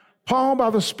us. Paul, by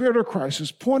the Spirit of Christ,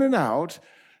 is pointing out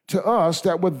to us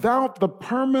that without the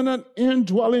permanent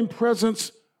indwelling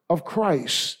presence of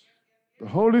Christ, the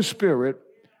Holy Spirit,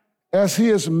 as he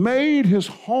has made his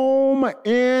home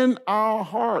in our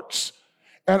hearts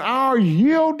and our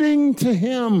yielding to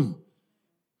him,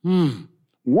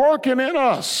 working in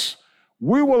us,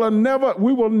 we will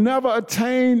never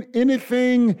attain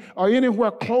anything or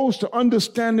anywhere close to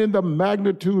understanding the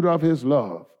magnitude of his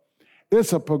love.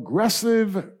 It's a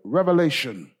progressive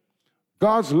revelation.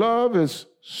 God's love is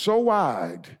so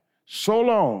wide, so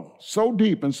long, so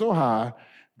deep, and so high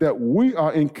that we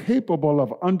are incapable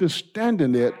of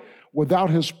understanding it without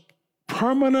his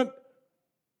permanent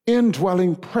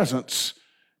indwelling presence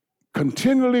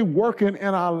continually working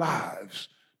in our lives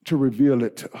to reveal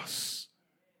it to us.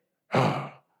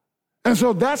 And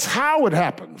so that's how it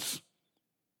happens.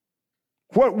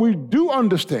 What we do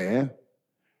understand,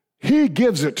 he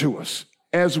gives it to us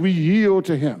as we yield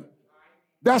to him.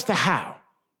 That's the how.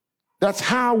 That's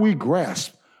how we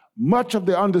grasp much of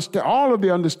all of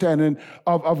the understanding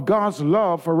of God's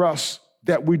love for us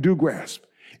that we do grasp.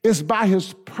 It's by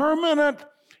his permanent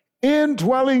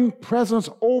indwelling presence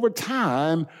over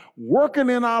time, working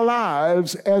in our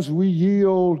lives as we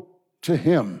yield to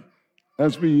him.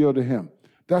 As we yield to him.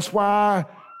 That's why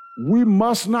we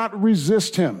must not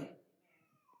resist him.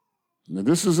 Now,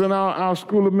 this is in our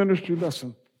School of Ministry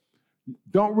lesson.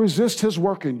 Don't resist his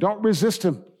working. Don't resist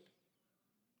him.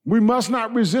 We must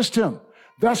not resist him.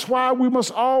 That's why we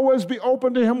must always be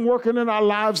open to him working in our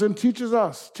lives and teaching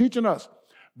us.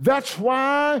 That's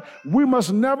why we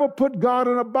must never put God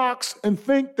in a box and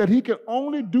think that he can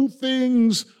only do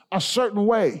things a certain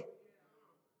way.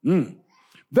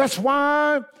 That's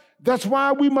why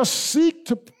we must seek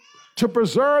to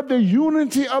preserve the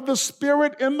unity of the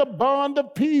Spirit in the bond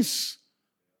of peace.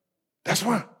 That's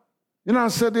why. I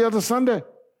said the other Sunday,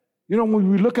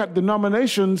 when we look at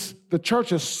denominations, the church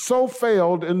has so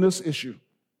failed in this issue.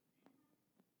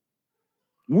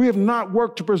 We have not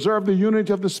worked to preserve the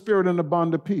unity of the Spirit in the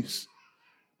bond of peace.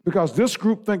 Because this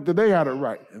group think that they had it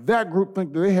right, and that group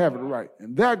think that they have it right,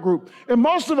 and that group. And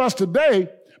most of us today,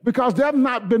 because there have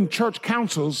not been church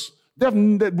councils,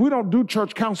 we don't do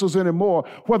church councils anymore,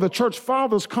 where the church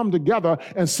fathers come together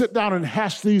and sit down and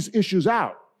hash these issues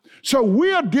out. So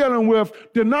we are dealing with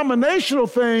denominational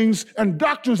things and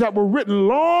doctrines that were written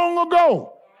long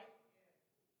ago.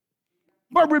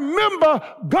 But remember,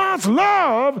 God's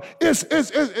love is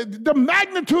the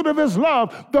magnitude of his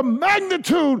love, the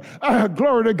magnitude,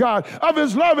 glory to God, of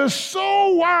his love is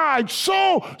so wide,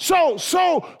 so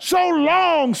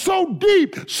long, so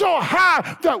deep, so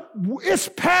high that it's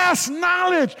past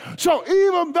knowledge. So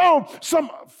even though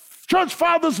some church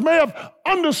fathers may have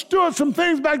understood some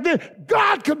things back then,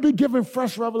 God could be giving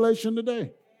fresh revelation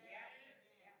today.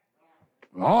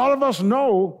 All of us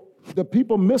know that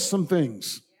people miss some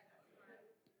things.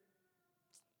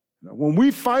 When we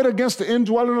fight against the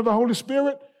indwelling of the Holy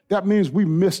Spirit, that means we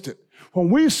missed it. When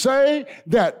we say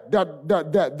that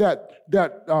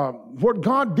what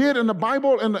God did in the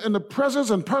Bible in the presence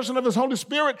and person of his Holy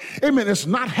Spirit, amen, it's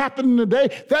not happening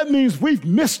today, that means we've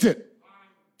missed it.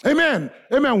 Amen.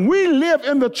 Amen. We live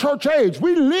in the church age.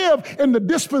 We live in the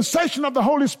dispensation of the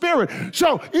Holy Spirit.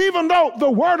 So even though the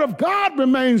word of God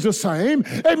remains the same,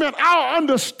 amen, our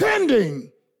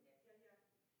understanding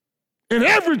in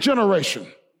every generation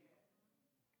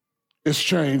it's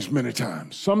changed many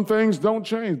times. Some things don't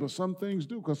change, but some things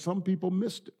do, because some people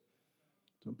missed it.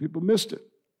 Some people missed it.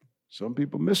 Some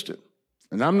people missed it.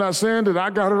 And I'm not saying that I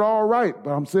got it all right,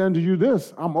 but I'm saying to you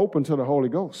this, I'm open to the Holy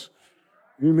Ghost.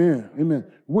 Amen. Amen.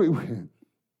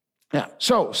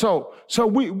 So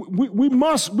we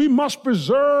must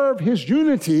preserve his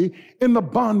unity in the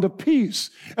bond of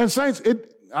peace. And saints,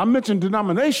 I mentioned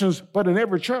denominations, but in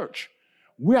every church,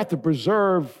 we have to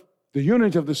preserve the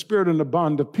unity of the Spirit in the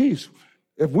bond of peace.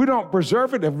 If we don't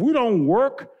preserve it, if we don't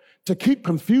work to keep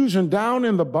confusion down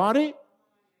in the body,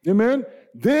 amen,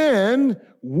 then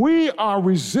we are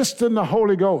resisting the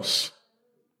Holy Ghost.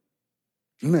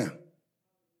 Amen.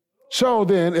 So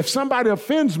then, if somebody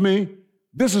offends me,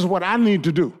 this is what I need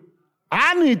to do.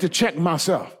 I need to check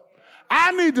myself.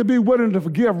 I need to be willing to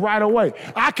forgive right away.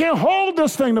 I can't hold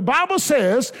this thing. The Bible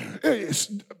says,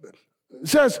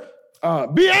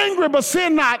 be angry, but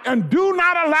sin not, and do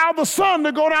not allow the sun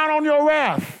to go down on your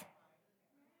wrath.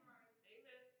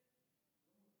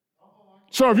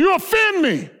 So if you offend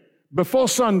me before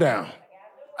sundown,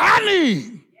 I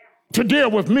need to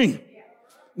deal with me,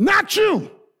 not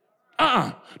you.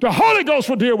 The Holy Ghost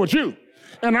will deal with you.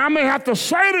 And I may have to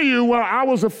say to you, well, I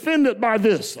was offended by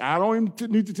this. I don't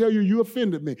even need to tell you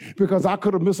offended me, because I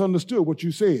could have misunderstood what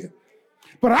you said.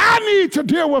 But I need to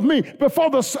deal with me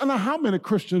before the sun. Now, how many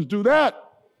Christians do that?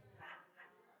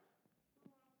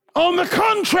 On the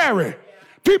contrary,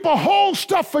 people hold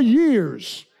stuff for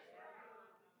years,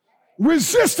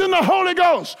 resisting the Holy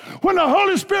Ghost. When the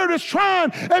Holy Spirit is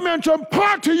trying, amen, to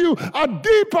impart to you a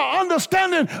deeper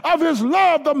understanding of his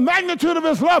love, the magnitude of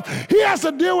his love, he has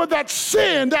to deal with that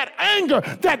sin, that anger,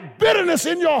 that bitterness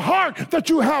in your heart that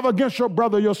you have against your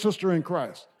brother, your sister in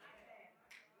Christ.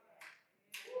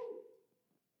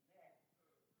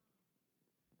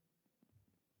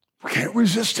 We can't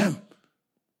resist him.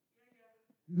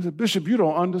 He said, Bishop, you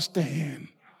don't understand.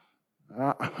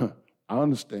 I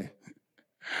understand.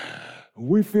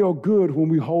 We feel good when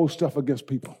we hold stuff against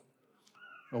people.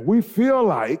 We feel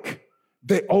like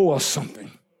they owe us something.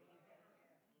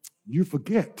 You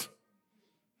forget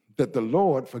that the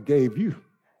Lord forgave you.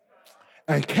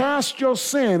 And cast your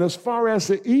sin as far as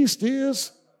the east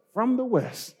is from the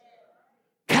west.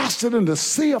 Cast it in the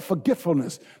sea of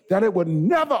forgetfulness, that it would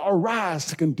never arise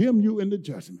to condemn you in the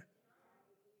judgment.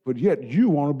 But yet you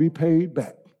want to be paid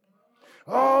back.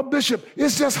 Oh, Bishop,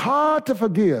 it's just hard to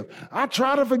forgive. I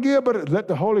try to forgive, but let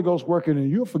the Holy Ghost work in it,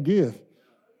 and you'll forgive.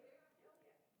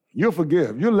 You'll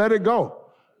forgive. You'll let it go.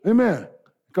 Amen.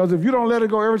 Because if you don't let it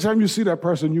go, every time you see that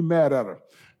person, you're mad at her.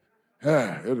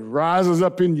 Yeah, it rises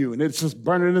up in you, and it's just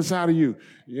burning inside of you.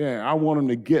 Yeah, I want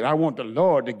the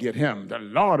Lord to get him. The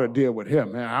Lord will deal with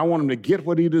him. Man, I want him to get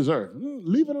what he deserves.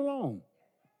 Leave it alone.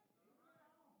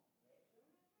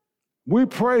 We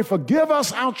pray, forgive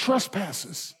us our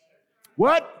trespasses.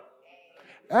 What?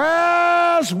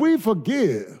 As we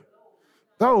forgive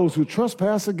those who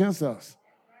trespass against us.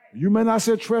 You may not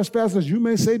say trespasses, you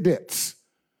may say debts.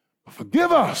 But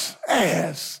forgive us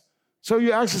as. So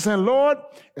you're actually saying, Lord,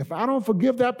 if I don't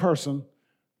forgive that person,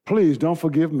 please don't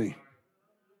forgive me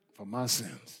for my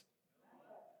sins.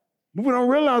 But we don't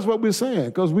realize what we're saying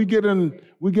because we get in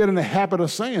the habit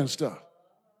of saying stuff.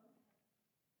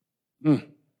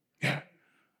 Yeah.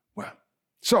 Well,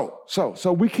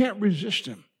 so we can't resist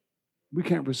him. We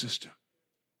can't resist him.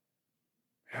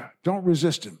 Yeah. Don't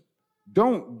resist him.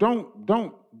 Don't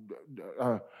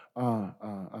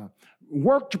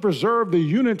work to preserve the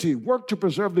unity. Work to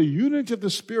preserve the unity of the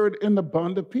Spirit in the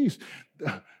bond of peace.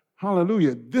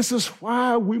 Hallelujah. This is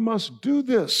why we must do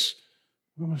this.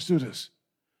 We must do this.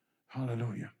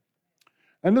 Hallelujah.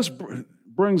 And this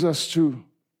brings us to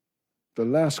the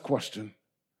last question,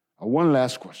 or one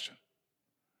last question.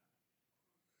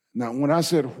 Now, when I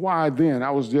said why then,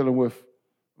 I was dealing with,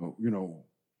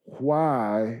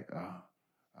 why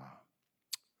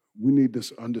we need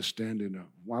this understanding of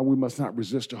why we must not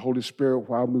resist the Holy Spirit,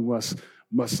 why we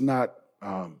must not,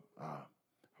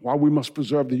 why we must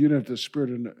preserve the unity of the Spirit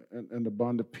and the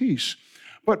bond of peace.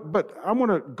 But I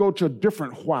want to go to a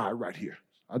different why right here.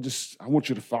 I want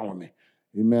you to follow me.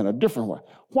 Amen. A different why.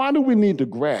 Why do we need to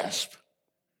grasp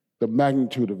the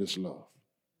magnitude of his love?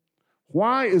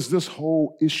 Why is this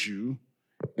whole issue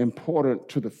important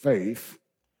to the faith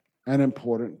and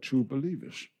important to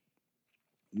believers?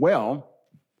 Well,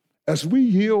 as we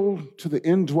yield to the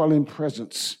indwelling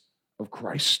presence of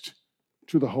Christ,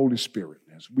 to the Holy Spirit,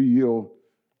 as we yield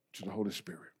to the Holy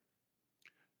Spirit,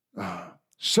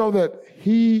 so that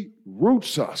he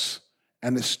roots us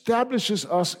and establishes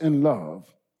us in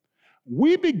love,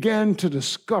 we begin to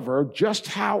discover just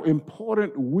how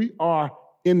important we are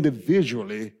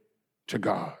individually to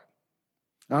God.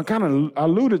 Now, I kind of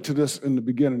alluded to this in the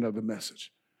beginning of the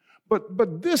message, but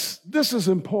this is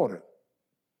important.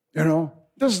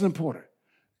 This is important.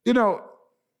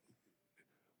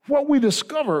 What we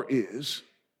discover is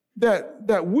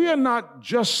that we are not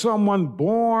just someone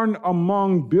born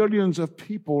among billions of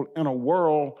people in a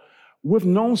world with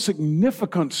no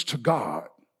significance to God,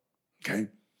 okay?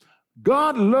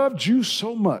 God loved you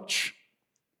so much.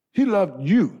 He loved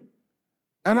you.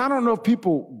 And I don't know if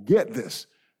people get this.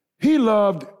 He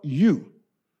loved you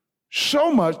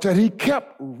so much that he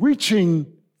kept reaching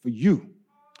for you.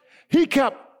 He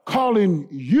kept calling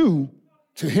you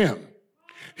to him.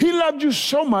 He loved you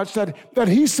so much that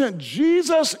he sent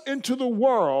Jesus into the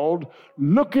world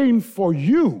looking for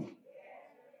you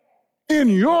in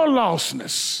your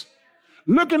lostness,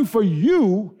 looking for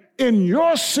you in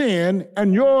your sin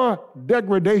and your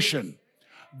degradation.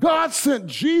 God sent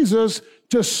Jesus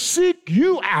to seek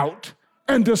you out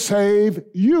and to save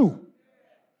you.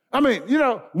 I mean,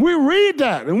 we read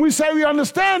that and we say we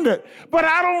understand it, but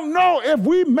I don't know if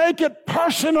we make it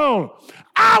personal.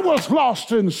 I was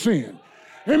lost in sin.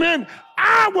 Amen.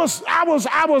 I was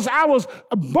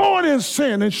born in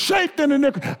sin and shaped in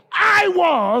iniquity. I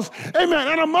was, amen.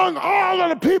 And among all of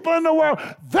the people in the world,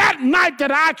 that night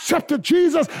that I accepted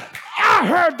Jesus, I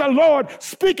heard the Lord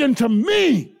speaking to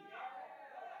me.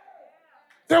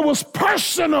 It was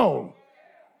personal.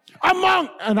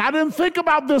 And I didn't think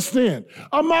about this then,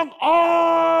 among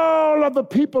all of the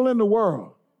people in the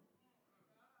world.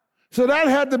 So that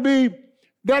had to be,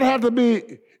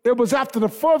 it was after the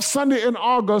fourth Sunday in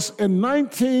August in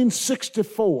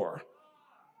 1964.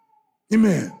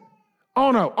 Amen.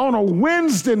 On a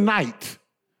Wednesday night,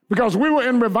 because we were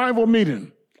in revival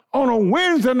meeting, on a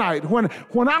Wednesday night when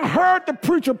I heard the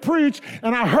preacher preach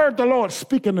and I heard the Lord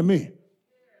speaking to me.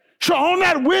 So on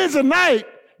that Wednesday night,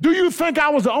 do you think I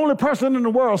was the only person in the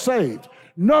world saved?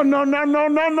 No.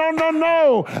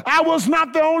 I was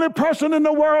not the only person in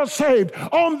the world saved.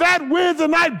 On that Wednesday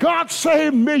night, God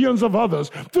saved millions of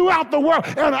others throughout the world.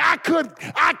 And I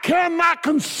cannot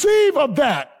conceive of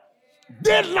that.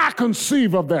 Did not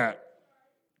conceive of that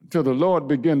until the Lord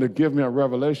began to give me a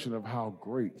revelation of how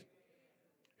great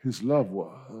his love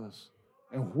was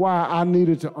and why I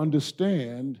needed to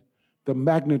understand the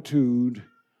magnitude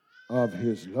of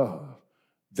his love.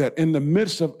 That in the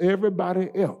midst of everybody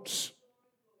else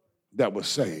that was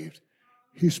saved,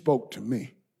 he spoke to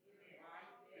me.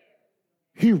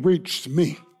 He reached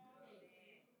me.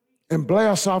 In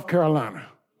Blair, South Carolina,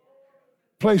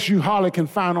 place you hardly can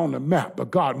find on the map,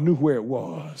 but God knew where it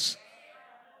was.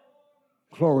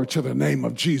 Glory to the name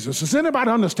of Jesus. Does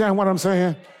anybody understand what I'm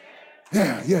saying?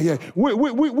 Yeah. We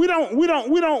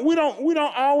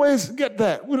don't always get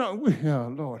that.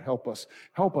 Lord, help us.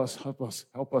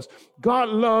 God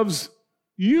loves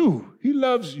you. He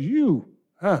loves you.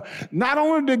 Not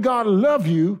only did God love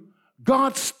you,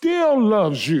 God still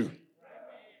loves you.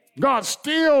 God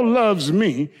still loves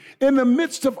me in the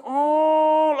midst of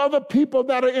all other people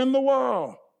that are in the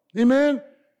world. Amen?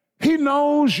 He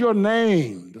knows your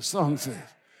name, the song says.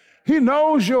 He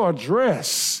knows your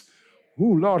address.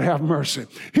 Ooh, Lord have mercy.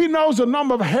 He knows the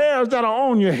number of hairs that are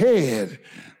on your head.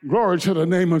 Glory to the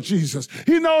name of Jesus.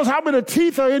 He knows how many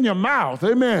teeth are in your mouth.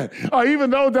 Amen. Or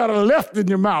even those that are left in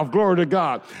your mouth. Glory to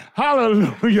God.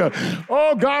 Hallelujah.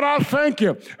 Oh, God, I thank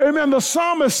you. Amen. The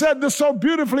psalmist said this so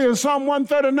beautifully in Psalm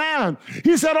 139.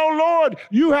 He said, oh, Lord,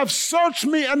 you have searched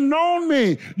me and known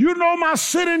me. You know my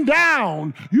sitting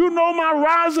down. You know my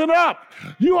rising up.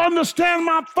 You understand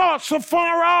my thoughts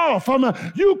afar off.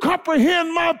 You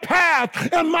comprehend my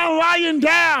path and my lying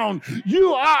down.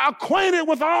 You are acquainted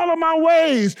with all of my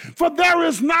ways, for there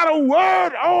is not a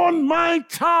word on my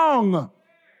tongue.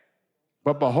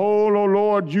 But behold, O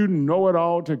Lord, you know it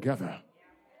all together.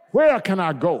 Where can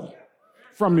I go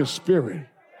from your spirit?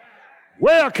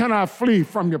 Where can I flee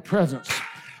from your presence?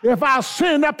 If I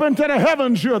ascend up into the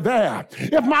heavens, you're there.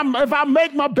 If I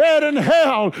make my bed in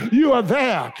hell, you are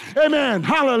there. Amen.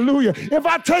 Hallelujah. If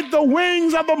I take the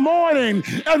wings of the morning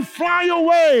and fly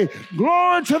away,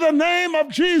 glory to the name of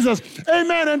Jesus.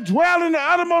 Amen. And dwell in the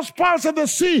uttermost parts of the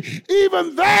sea,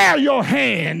 even there your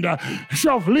hand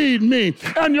shall lead me,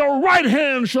 and your right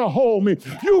hand shall hold me.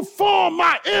 You form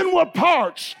my inward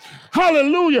parts.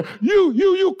 Hallelujah.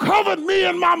 You covered me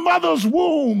in my mother's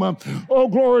womb. Oh,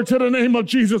 glory to the name of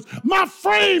Jesus. My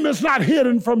frame is not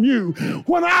hidden from you.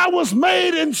 When I was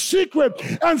made in secret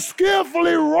and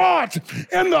skillfully wrought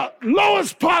in the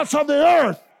lowest parts of the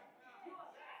earth,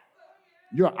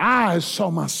 your eyes saw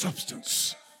my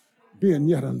substance being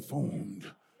yet unformed.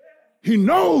 He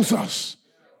knows us.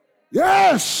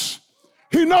 Yes,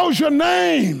 he knows your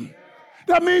name.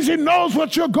 That means he knows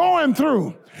what you're going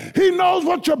through. He knows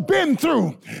what you've been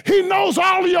through. He knows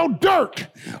all of your dirt.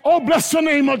 Oh, bless the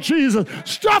name of Jesus.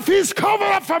 Stuff he's covered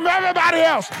up from everybody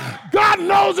else. God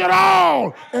knows it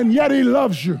all, and yet he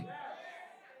loves you.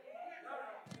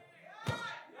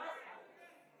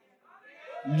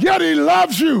 Yet he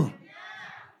loves you.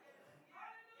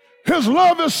 His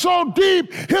love is so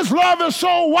deep. His love is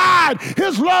so wide.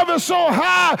 His love is so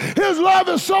high. His love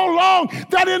is so long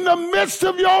that in the midst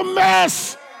of your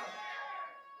mess,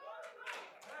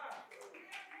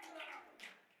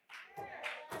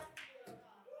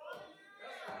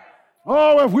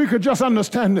 oh, if we could just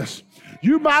understand this.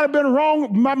 You might have been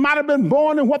wrong, might have been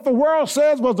born in what the world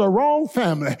says was the wrong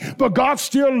family, but God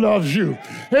still loves you.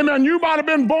 Amen. You might have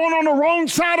been born on the wrong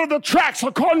side of the tracks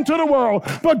according to the world,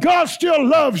 but God still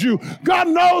loves you. God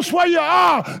knows where you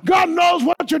are. God knows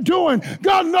what you're doing.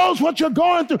 God knows what you're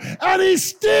going through, and he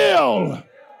still.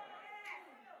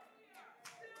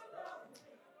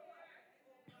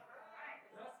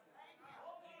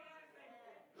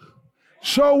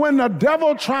 So when the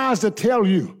devil tries to tell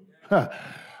you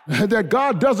that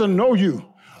God doesn't know you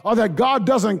or that God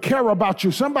doesn't care about you,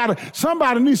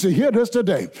 somebody needs to hear this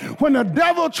today. When the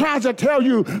devil tries to tell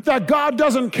you that God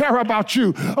doesn't care about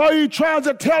you, or he tries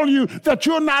to tell you that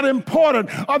you're not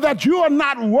important, or that you are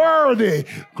not worthy,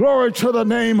 glory to the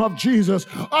name of Jesus,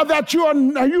 or that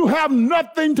you have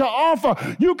nothing to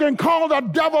offer, you can call the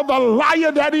devil the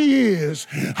liar that he is.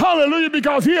 Hallelujah,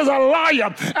 because he is a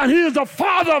liar and he is the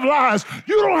father of lies.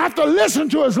 You don't have to listen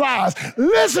to his lies.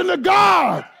 Listen to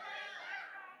God.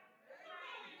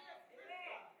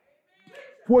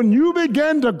 When you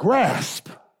begin to grasp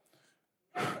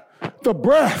the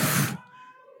breadth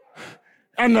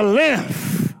and the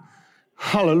length,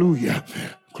 hallelujah,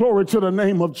 glory to the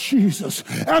name of Jesus,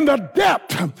 and the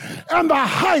depth and the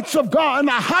heights of God and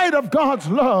the height of God's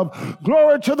love,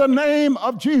 glory to the name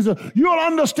of Jesus, you'll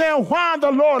understand why the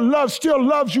Lord still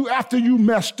loves you after you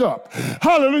messed up.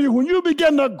 Hallelujah. When you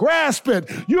begin to grasp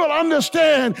it, you'll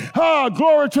understand,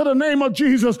 glory to the name of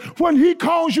Jesus, when he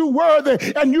calls you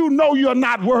worthy and you know you're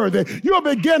not worthy, you'll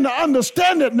begin to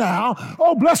understand it now.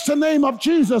 Oh, bless the name of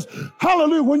Jesus.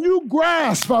 Hallelujah. When you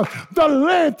grasp the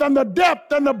length and the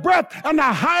depth and the breadth and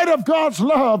the height of God's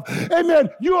love, amen,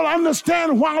 you'll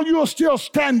understand why you're still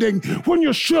standing when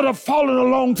you should have fallen a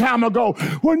long time ago.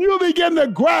 When you begin to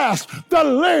grasp the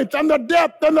length and the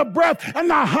depth and the breadth and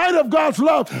the height of God's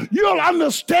love, you'll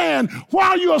understand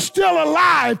why you're still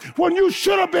alive when you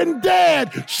should have been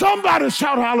dead. Somebody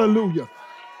shout hallelujah.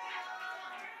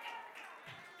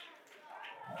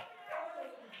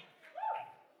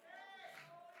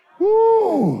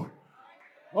 Ooh.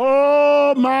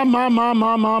 Oh, my.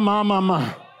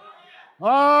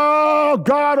 Oh,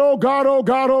 God, oh, God, oh,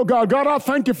 God, oh, God. God, I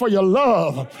thank you for your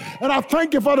love. And I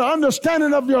thank you for the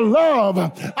understanding of your love.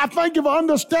 I thank you for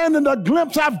understanding the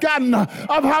glimpse I've gotten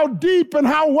of how deep and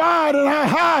how wide and how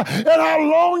high and how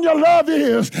long your love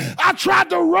is. I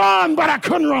tried to run, but I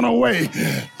couldn't run away.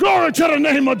 Glory to the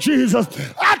name of Jesus.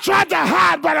 I tried to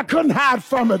hide, but I couldn't hide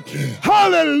from it.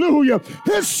 Hallelujah.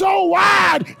 It's so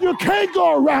wide, you can't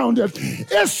go around it.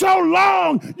 It's so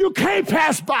long, you can't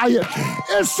pass by it.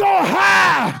 It's so high.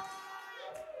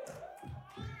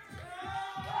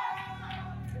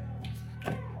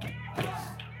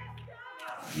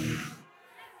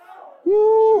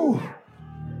 Woo.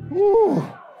 Woo.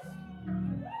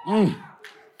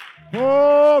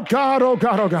 Oh, God, oh,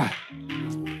 God, oh, God.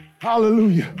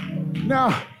 Hallelujah.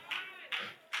 Now,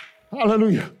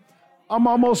 hallelujah. I'm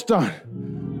almost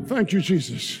done. Thank you,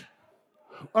 Jesus.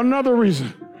 Another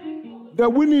reason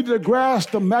that we need to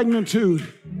grasp the magnitude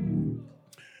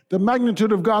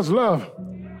of God's love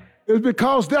is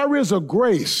because there is a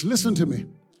grace. Listen to me.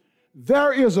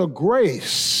 There is a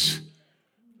grace,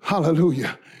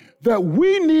 hallelujah, that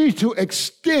we need to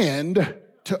extend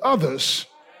to others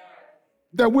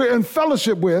that we're in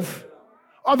fellowship with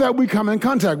or that we come in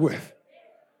contact with.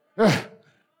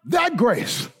 That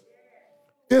grace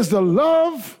is to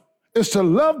love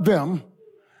them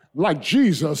like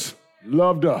Jesus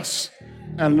loved us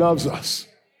and loves us.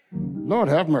 Lord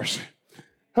have mercy.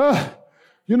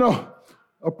 You know,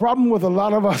 a problem with a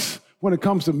lot of us when it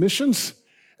comes to missions,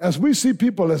 as we see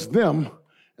people as them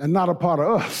and not a part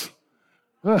of us.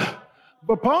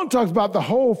 But Paul talks about the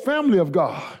whole family of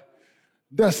God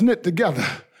that's knit together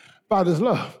by this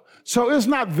love. So it's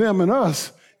not them and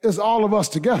us, it's all of us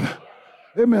together.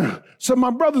 Amen. So my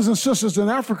brothers and sisters in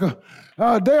Africa,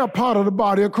 they are part of the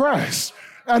body of Christ.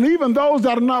 And even those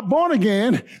that are not born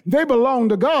again, they belong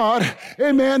to God.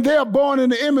 Amen. They are born in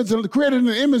the image and created in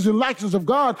the image and likeness of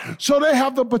God. So they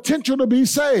have the potential to be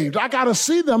saved. I got to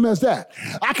see them as that.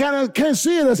 I can't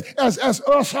see it as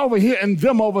us over here and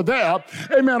them over there.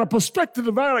 Amen. A perspective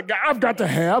that I've got to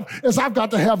have is I've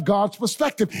got to have God's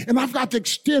perspective. And I've got to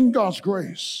extend God's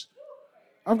grace.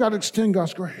 I've got to extend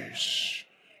God's grace.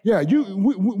 Yeah,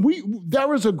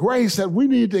 there is a grace that we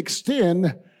need to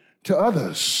extend to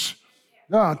others.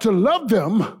 To love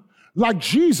them like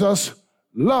Jesus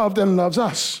loved and loves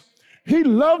us. He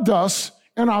loved us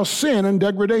in our sin and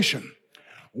degradation.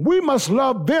 We must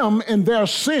love them in their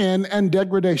sin and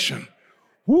degradation.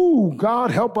 Ooh,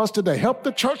 God help us today. Help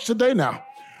the church today now.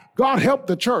 God help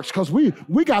the church because we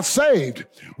got saved.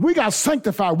 We got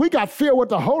sanctified. We got filled with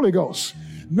the Holy Ghost.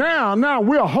 Now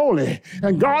we're holy.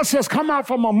 And God says, come out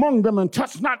from among them and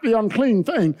touch not the unclean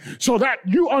thing so that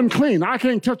you unclean. I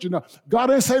can't touch you now. God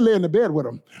didn't say lay in the bed with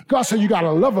them. God said you got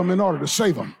to love them in order to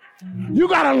save them. You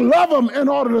got to love them in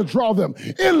order to draw them.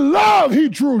 In love, he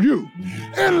drew you.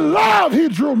 In love, he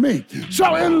drew me.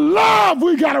 So in love,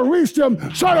 we got to reach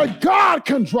them so that God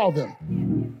can draw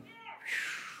them.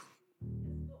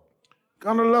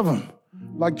 Gonna love them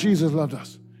like Jesus loved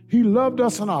us. He loved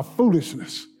us in our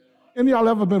foolishness. Any of y'all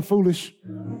ever been foolish?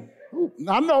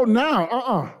 I know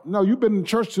now, No, you've been in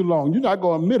church too long. You're not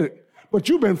going to admit it, but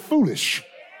you've been foolish.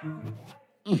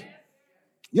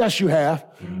 Yes, you have.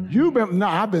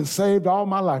 I've been saved all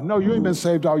my life. No, you ain't been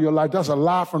saved all your life. That's a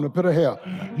lie from the pit of hell.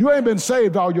 You ain't been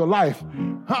saved all your life.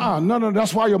 No,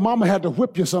 that's why your mama had to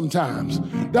whip you sometimes.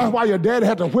 That's why your dad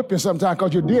had to whip you sometimes,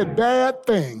 because you did bad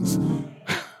things.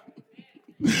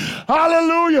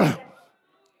 Hallelujah.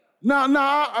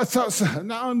 Now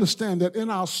understand that in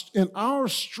our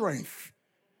strength,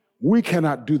 we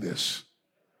cannot do this.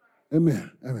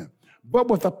 Amen. But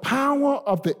with the power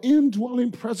of the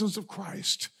indwelling presence of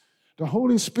Christ, the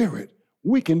Holy Spirit,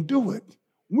 we can do it.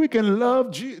 We can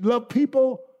love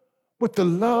people with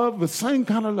the same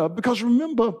kind of love. Because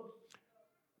remember,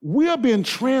 we are being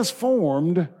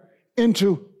transformed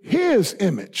into His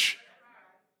image.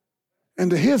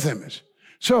 Into His image.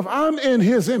 So if I'm in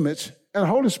His image, and the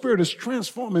Holy Spirit is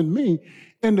transforming me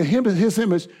into His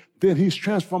image, then He's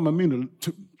transforming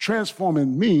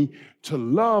me to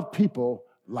love people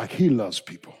like He loves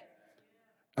people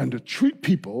and to treat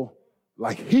people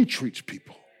like He treats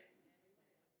people.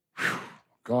 Whew.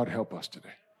 God help us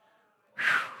today.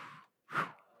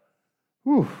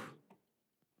 Whew.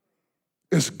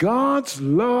 It's God's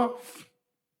love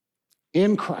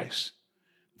in Christ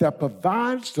that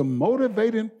provides the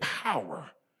motivating power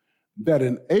that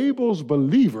enables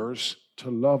believers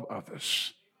to love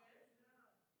others.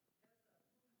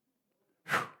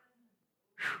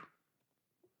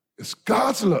 It's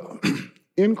God's love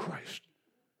in Christ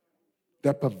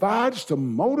that provides the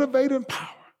motivating power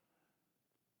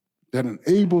that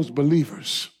enables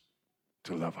believers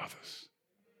to love others.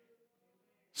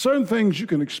 Certain things you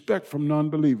can expect from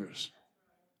non-believers,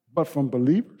 but from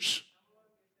believers,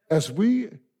 as we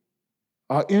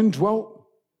are indwelt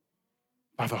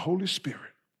by the Holy Spirit,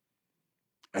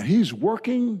 and he's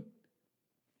working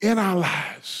in our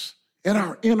lives, in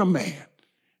our inner man,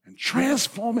 and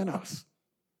transforming us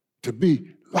to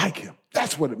be like him.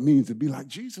 That's what it means to be like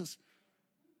Jesus.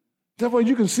 Therefore,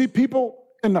 you can see people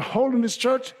in the Holiness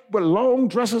Church with long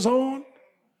dresses on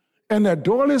and their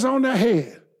doilies on their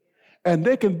head, and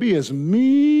they can be as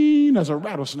mean as a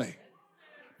rattlesnake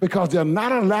because they're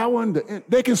not allowing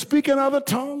they can speak in other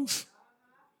tongues.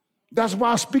 That's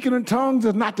why speaking in tongues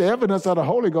is not the evidence of the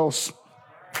Holy Ghost.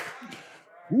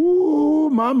 Ooh,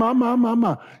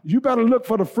 my. You better look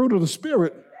for the fruit of the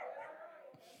Spirit.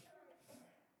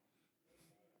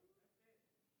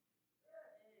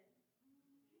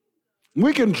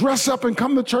 We can dress up and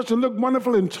come to church and look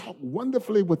wonderful and talk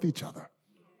wonderfully with each other.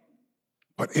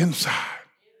 But inside,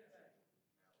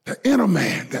 the inner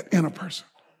man, that inner person.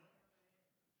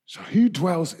 So he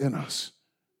dwells in us,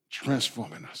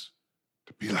 transforming us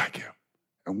to be like him.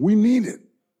 And we need it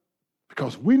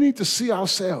because we need to see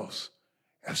ourselves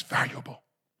as valuable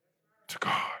to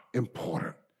God,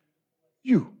 important.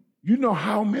 You know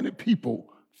how many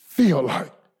people feel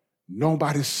like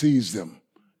nobody sees them,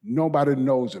 nobody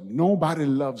knows them, nobody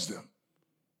loves them.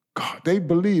 God, they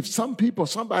believe. Some people,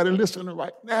 somebody listening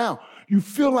right now, you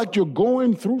feel like you're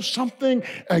going through something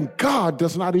and God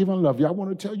does not even love you. I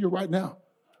want to tell you right now,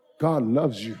 God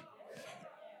loves you.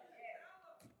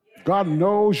 God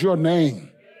knows your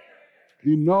name.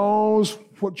 He knows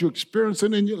what you're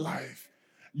experiencing in your life.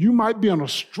 You might be in a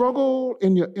struggle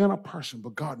in your inner person,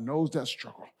 but God knows that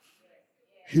struggle.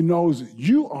 He knows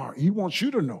you are. He wants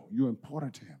you to know you're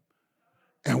important to him.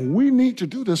 And we need to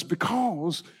do this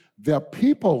because there are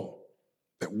people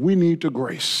that we need to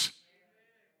grace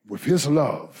with his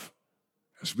love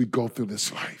as we go through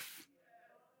this life.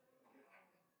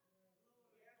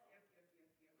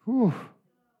 Whew.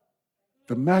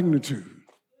 The magnitude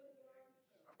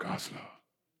of God's love.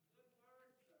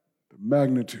 The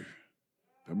magnitude.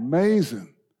 The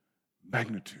amazing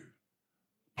magnitude.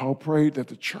 Paul prayed that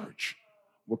the church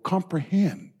will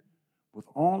comprehend with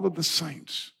all of the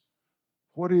saints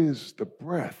what is the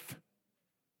breadth,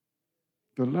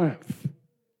 the length,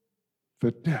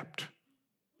 the depth,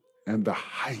 and the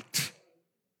height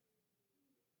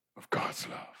of God's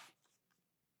love.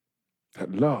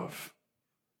 That love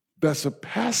that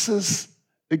surpasses,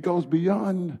 it goes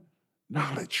beyond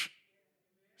knowledge.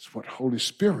 It's what Holy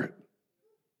Spirit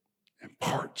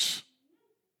imparts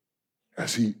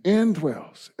as he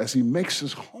indwells, as he makes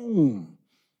his home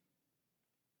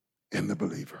in the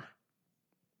believer.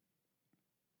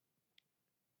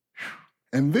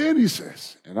 And then he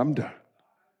says, and I'm done,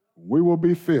 we will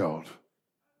be filled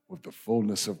with the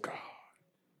fullness of God.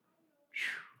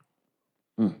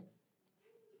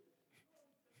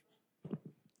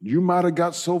 You might have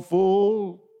got so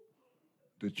full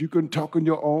that you couldn't talk in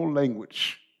your own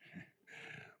language.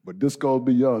 But this goes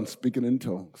beyond speaking in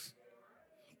tongues.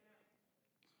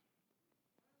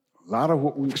 A lot of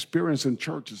what we experience in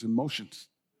church is emotions.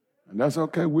 And that's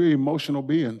okay, we're emotional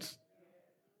beings.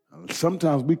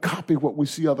 Sometimes we copy what we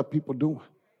see other people doing.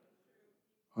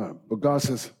 But God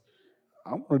says,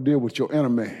 I want to deal with your inner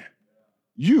man.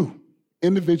 You,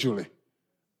 individually.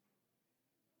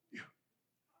 You.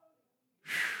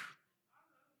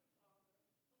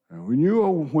 And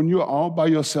when you're all by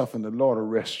yourself and the Lord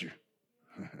arrests you,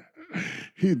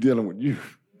 he's dealing with you.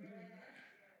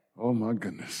 Oh, my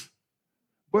goodness.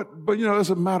 But it's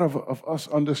a matter of us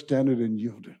understanding and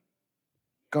yielding.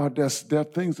 God, there are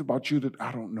things about you that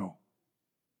I don't know.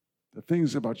 There are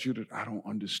things about you that I don't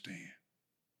understand.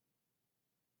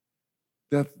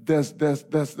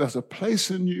 There's a place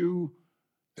in you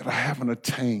that I haven't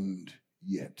attained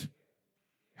yet.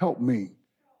 Help me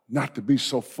not to be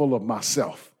so full of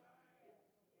myself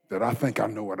that I think I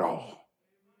know it all.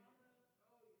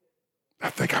 I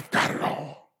think I've got it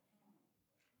all.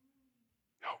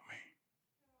 Help me.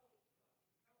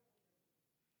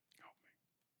 Help me.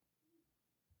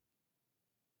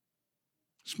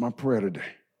 It's my prayer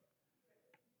today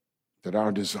that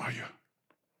our desire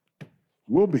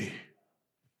will be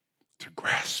to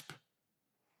grasp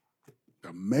the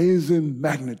amazing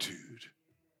magnitude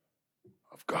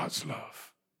of God's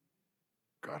love.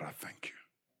 God, I thank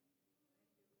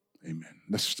you. Amen.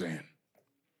 Let's stand.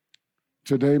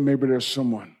 Today, maybe there's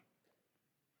someone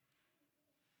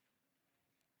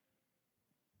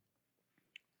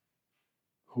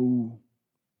who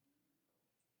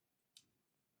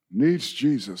needs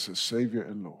Jesus as Savior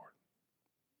and Lord.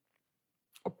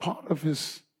 A part of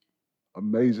his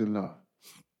amazing love.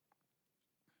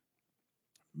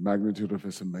 The magnitude of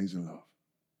his amazing love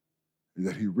is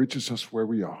that he reaches us where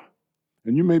we are.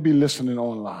 And you may be listening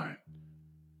online.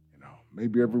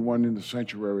 Maybe everyone in the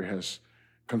sanctuary has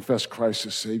confessed Christ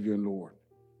as Savior and Lord.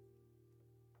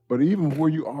 But even where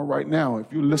you are right now,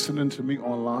 if you're listening to me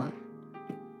online,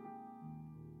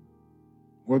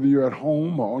 whether you're at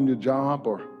home or on your job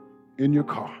or in your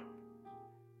car,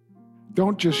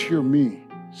 don't just hear me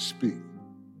speak.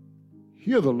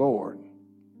 Hear the Lord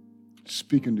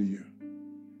speaking to you.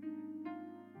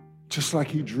 Just like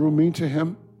he drew me to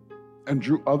him and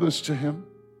drew others to him,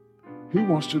 he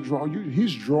wants to draw you.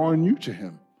 He's drawing you to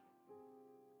him.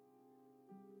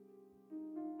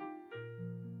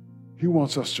 He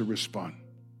wants us to respond.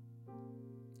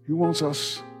 He wants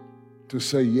us to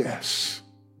say yes.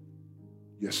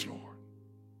 Yes, Lord.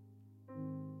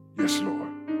 Yes, Lord.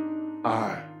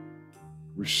 I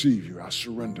receive you. I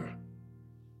surrender.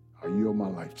 I yield my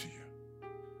life to you.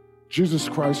 Jesus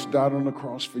Christ died on the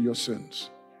cross for your sins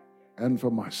and for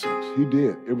my sins. He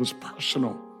did. It was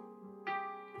personal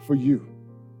for you.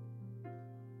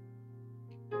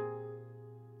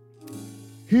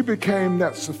 He became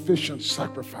that sufficient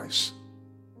sacrifice,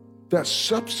 that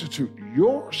substitute,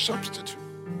 your substitute.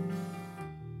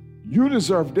 You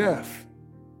deserve death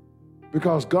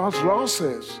because God's law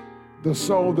says the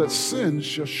soul that sins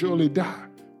shall surely die.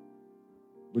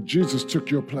 But Jesus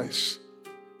took your place,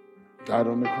 died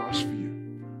on the cross for you.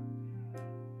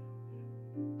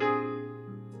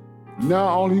 Now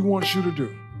all he wants you to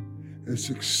do is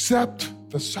accept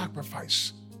the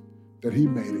sacrifice that he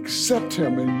made. Accept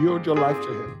him and yield your life to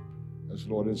him as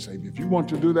Lord and Savior. If you want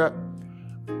to do that,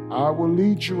 I will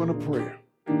lead you in a prayer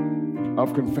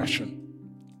of confession.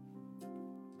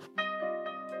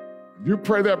 If you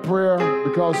pray that prayer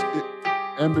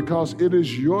because it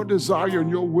is your desire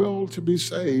and your will to be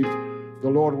saved, the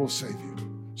Lord will save you.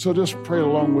 So just pray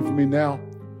along with me now.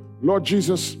 Lord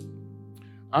Jesus,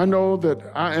 I know that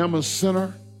I am a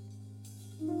sinner.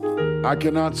 I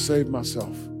cannot save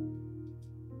myself.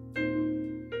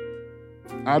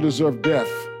 I deserve death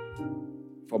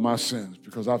for my sins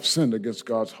because I've sinned against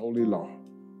God's holy law.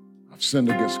 I've sinned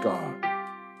against God.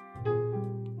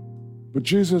 But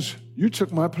Jesus, you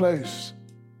took my place.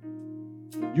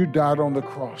 You died on the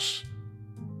cross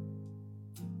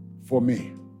for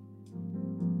me.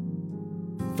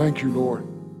 Thank you, Lord.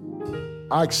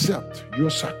 I accept your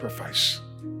sacrifice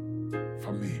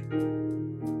for me.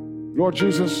 Lord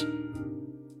Jesus,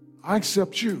 I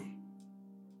accept you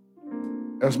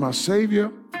as my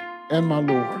Savior and my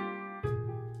Lord.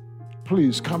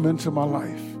 Please come into my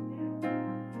life.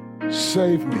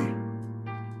 Save me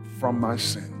from my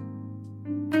sin.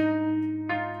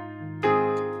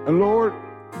 And Lord,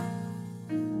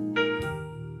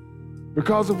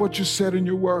 because of what you said in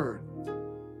your word,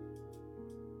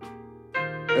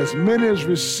 as many as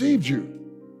received you,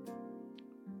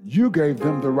 you gave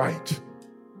them the right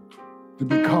to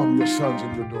become your sons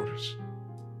and your daughters.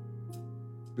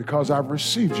 Because I've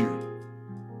received you,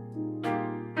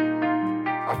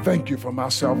 I thank you for my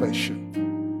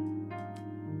salvation.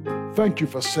 Thank you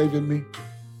for saving me.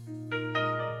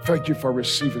 Thank you for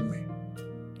receiving me.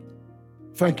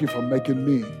 Thank you for making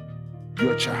me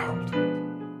your child.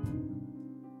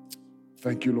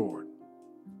 Thank you, Lord.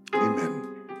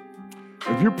 Amen.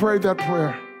 If you prayed that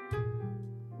prayer,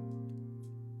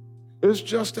 it's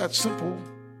just that simple,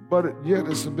 but yet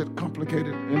it's a bit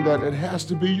complicated in that it has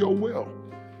to be your will.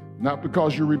 Not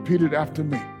because you repeat it after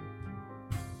me.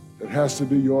 It has to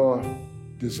be your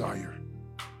desire.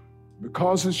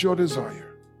 Because it's your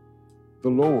desire, the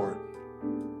Lord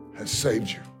has saved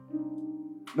you.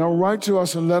 Now write to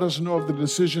us and let us know of the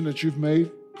decision that you've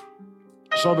made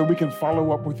so that we can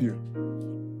follow up with you.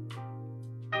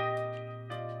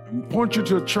 And point you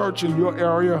to a church in your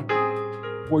area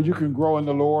where you can grow in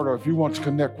the Lord, or if you want to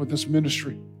connect with this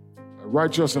ministry,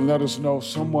 write to us and let us know.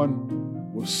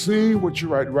 Someone will see what you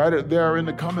write. Write it there in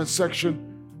the comment section.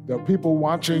 There are people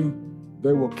watching.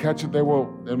 They will catch it.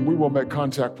 And we will make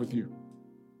contact with you.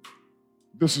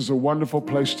 This is a wonderful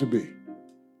place to be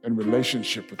in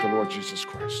relationship with the Lord Jesus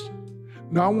Christ.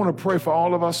 Now, I want to pray for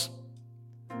all of us.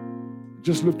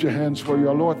 Just lift your hands where you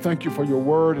are. Lord, thank you for your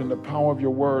word and the power of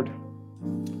your word.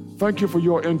 Thank you for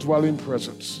your indwelling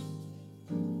presence.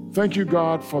 Thank you,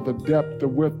 God, for the depth, the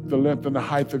width, the length, and the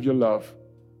height of your love.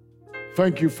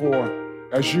 Thank you for,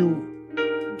 as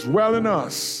you dwell in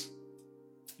us,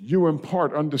 you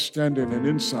impart understanding and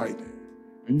insight,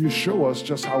 and you show us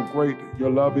just how great your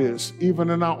love is, even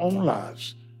in our own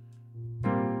lives.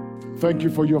 Thank you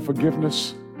for your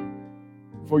forgiveness.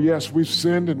 For yes, we've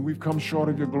sinned and we've come short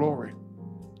of your glory.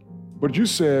 But you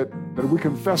said that we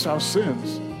confess our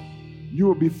sins, you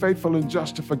will be faithful and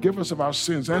just to forgive us of our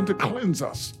sins and to cleanse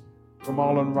us from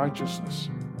all unrighteousness.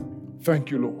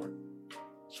 Thank you, Lord.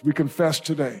 As we confess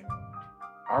today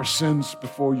our sins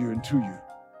before you and to you,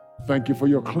 thank you for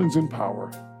your cleansing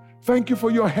power. Thank you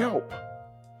for your help.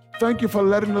 Thank you for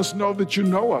letting us know that you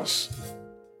know us.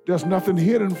 There's nothing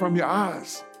hidden from your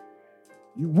eyes.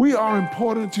 We are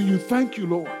important to you. Thank you,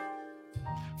 Lord,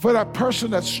 for that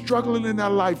person that's struggling in their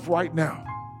life right now.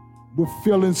 We're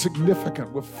feeling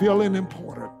significant. We're feeling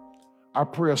important. I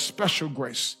pray a special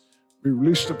grace be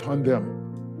released upon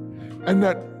them and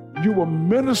that you will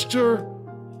minister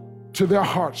to their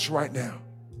hearts right now.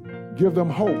 Give them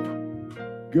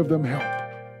hope. Give them help.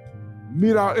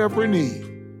 Meet our every need.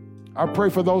 I pray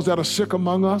for those that are sick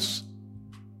among us.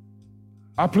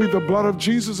 I plead the blood of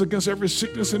Jesus against every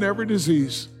sickness and every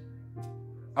disease.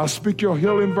 I speak your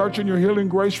healing virtue and your healing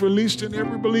grace released in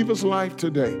every believer's life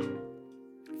today.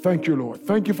 Thank you, Lord.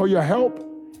 Thank you for your help.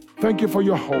 Thank you for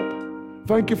your hope.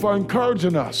 Thank you for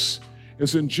encouraging us.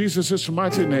 It's in Jesus'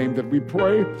 mighty name that we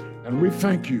pray and we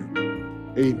thank you.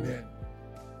 Amen.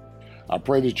 I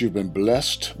pray that you've been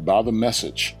blessed by the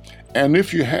message. And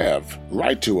if you have,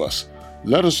 write to us.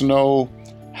 Let us know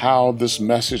how this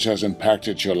message has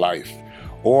impacted your life.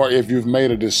 Or if you've made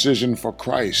a decision for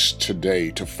Christ today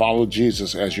to follow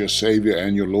Jesus as your Savior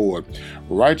and your Lord,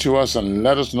 write to us and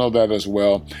let us know that as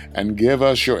well, and give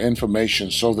us your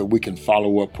information so that we can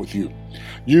follow up with you.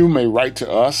 You may write to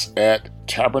us at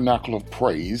Tabernacle of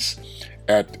Praise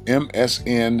at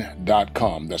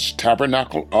msn.com. That's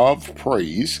Tabernacle of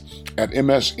Praise at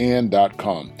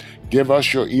msn.com. Give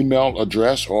us your email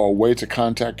address or a way to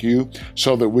contact you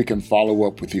so that we can follow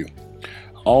up with you.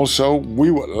 Also, we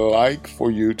would like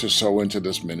for you to sow into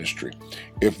this ministry.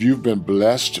 If you've been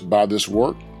blessed by this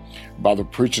work, by the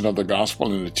preaching of the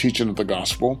gospel and the teaching of the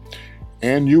gospel,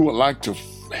 and you would like to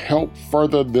help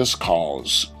further this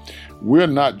cause, we're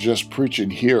not just preaching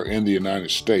here in the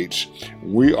United States.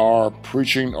 We are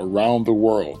preaching around the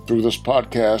world. Through this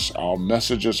podcast, our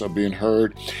messages are being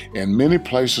heard in many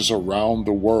places around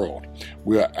the world.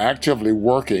 We are actively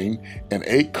working in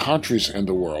 8 countries in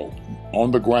the world, on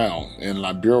the ground in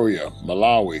Liberia,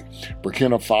 Malawi,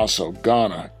 Burkina Faso,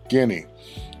 Ghana, Guinea,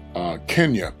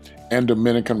 Kenya, and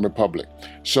Dominican Republic.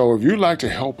 So if you'd like to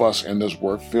help us in this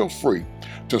work, feel free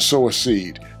to sow a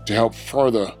seed to help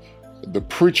further the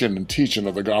preaching and teaching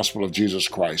of the gospel of Jesus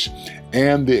Christ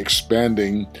and the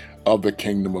expanding of the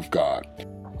kingdom of God.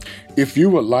 If you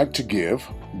would like to give,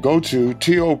 go to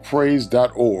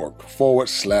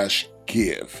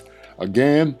topraise.org/give.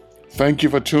 Again, thank you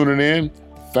for tuning in.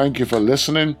 Thank you for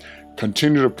listening.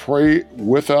 Continue to pray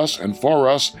with us and for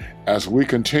us as we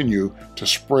continue to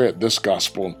spread this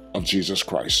gospel of Jesus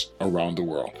Christ around the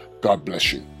world. God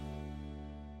bless you.